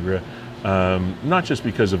Niagara, not just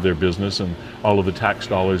because of their business and all of the tax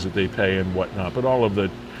dollars that they pay and whatnot, but all of the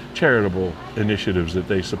charitable initiatives that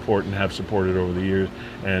they support and have supported over the years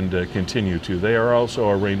and continue to. They are also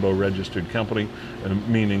a Rainbow registered company,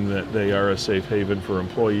 meaning that they are a safe haven for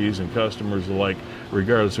employees and customers alike,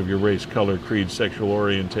 regardless of your race, color, creed, sexual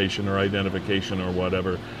orientation, or identification, or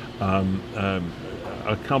whatever.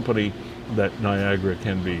 A company that Niagara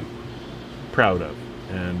can be proud of,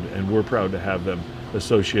 and we're proud to have them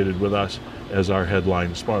associated with us as our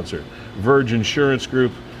headline sponsor. Verge Insurance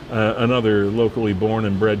Group, another locally born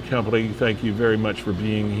and bred company. Thank you very much for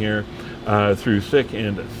being here through thick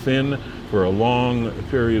and thin for a long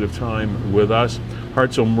period of time with us.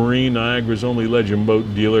 Hartzell Marine, Niagara's only legend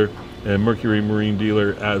boat dealer and Mercury Marine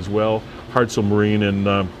dealer as well. Hartzell Marine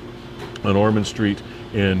on Ormond Street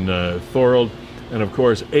in Thorold. And of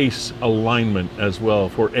course, Ace Alignment as well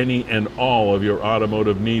for any and all of your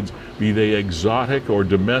automotive needs, be they exotic or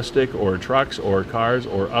domestic or trucks or cars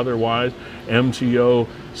or otherwise. MTO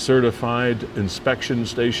certified inspection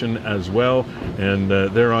station as well. And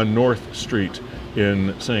they're on North Street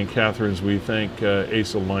in St. Catharines. We thank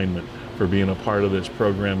Ace Alignment for being a part of this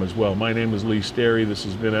program as well. My name is Lee Sterry. This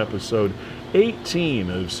has been episode 18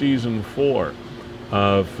 of season 4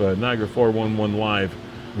 of Niagara 411 Live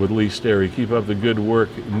with Lee Sterry. Keep up the good work,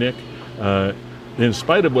 Nick. In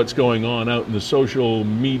spite of what's going on out in the social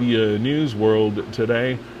media news world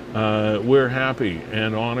today, we're happy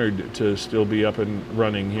and honored to still be up and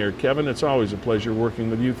running here. Kevin, it's always a pleasure working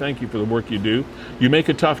with you. Thank you for the work you do. You make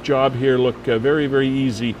a tough job here look very, very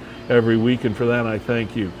easy every week, and for that I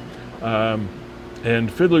thank you.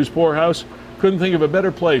 And Fiddler's Poorhouse, couldn't think of a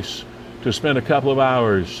better place to spend a couple of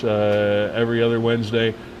hours every other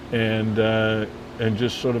Wednesday and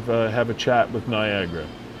just sort of have a chat with Niagara.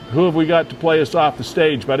 Who have we got to play us off the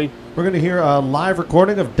stage, buddy? We're going to hear a live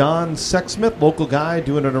recording of Don Sexsmith, local guy,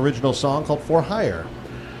 doing an original song called For Hire.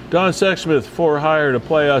 Don Sexsmith, For Hire, to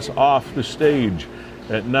play us off the stage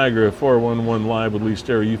at Niagara 411 Live with Lee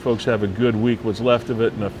Sterry. You folks have a good week, what's left of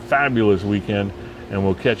it, and a fabulous weekend, and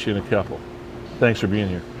we'll catch you in a couple. Thanks for being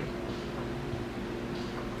here.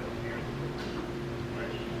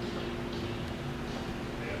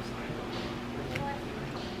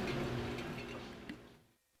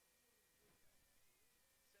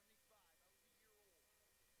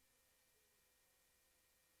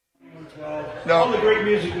 No. All the great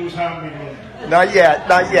music was happening then. Not yet,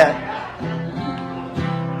 not yet.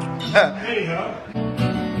 Anyhow,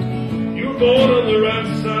 you were born on the right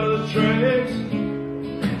side of the tracks.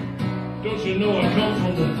 Don't you know I come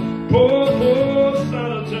from the poor, poor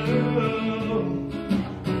side of town?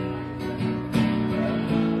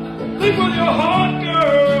 Think with your heart,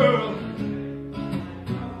 girl.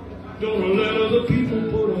 Don't let other people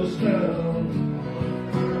put us down.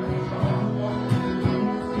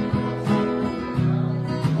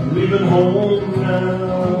 I'm leaving home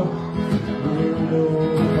now. No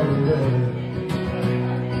coming back.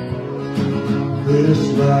 This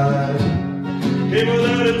life came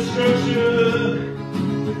without instruction.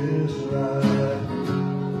 This life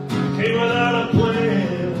came without a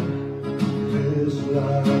plan. This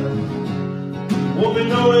life won't be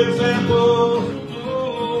no example.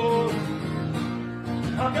 Oh,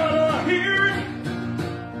 I gotta hear it,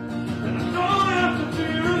 and I don't have to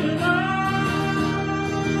fear it now.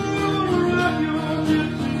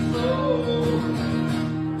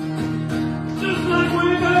 Just like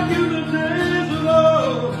way back in the days of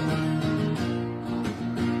love,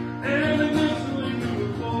 and it makes me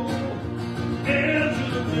beautiful, and to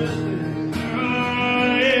the distance I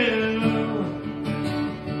am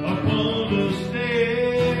upon the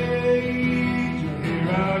stage. Here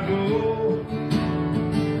I go,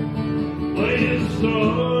 playing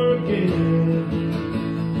star again.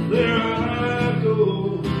 There I go.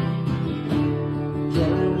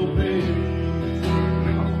 Trouble, baby.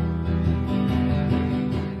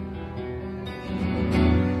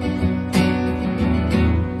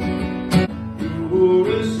 You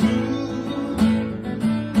were as smooth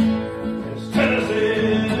as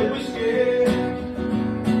Tennessee whiskey.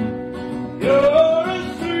 You're as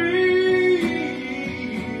sweet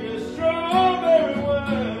as strawberry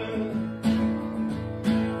wine.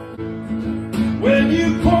 When you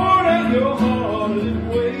poured out your heart, it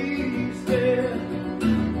wasted.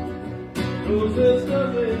 Cause there's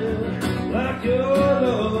nothing like your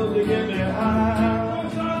love to get me high.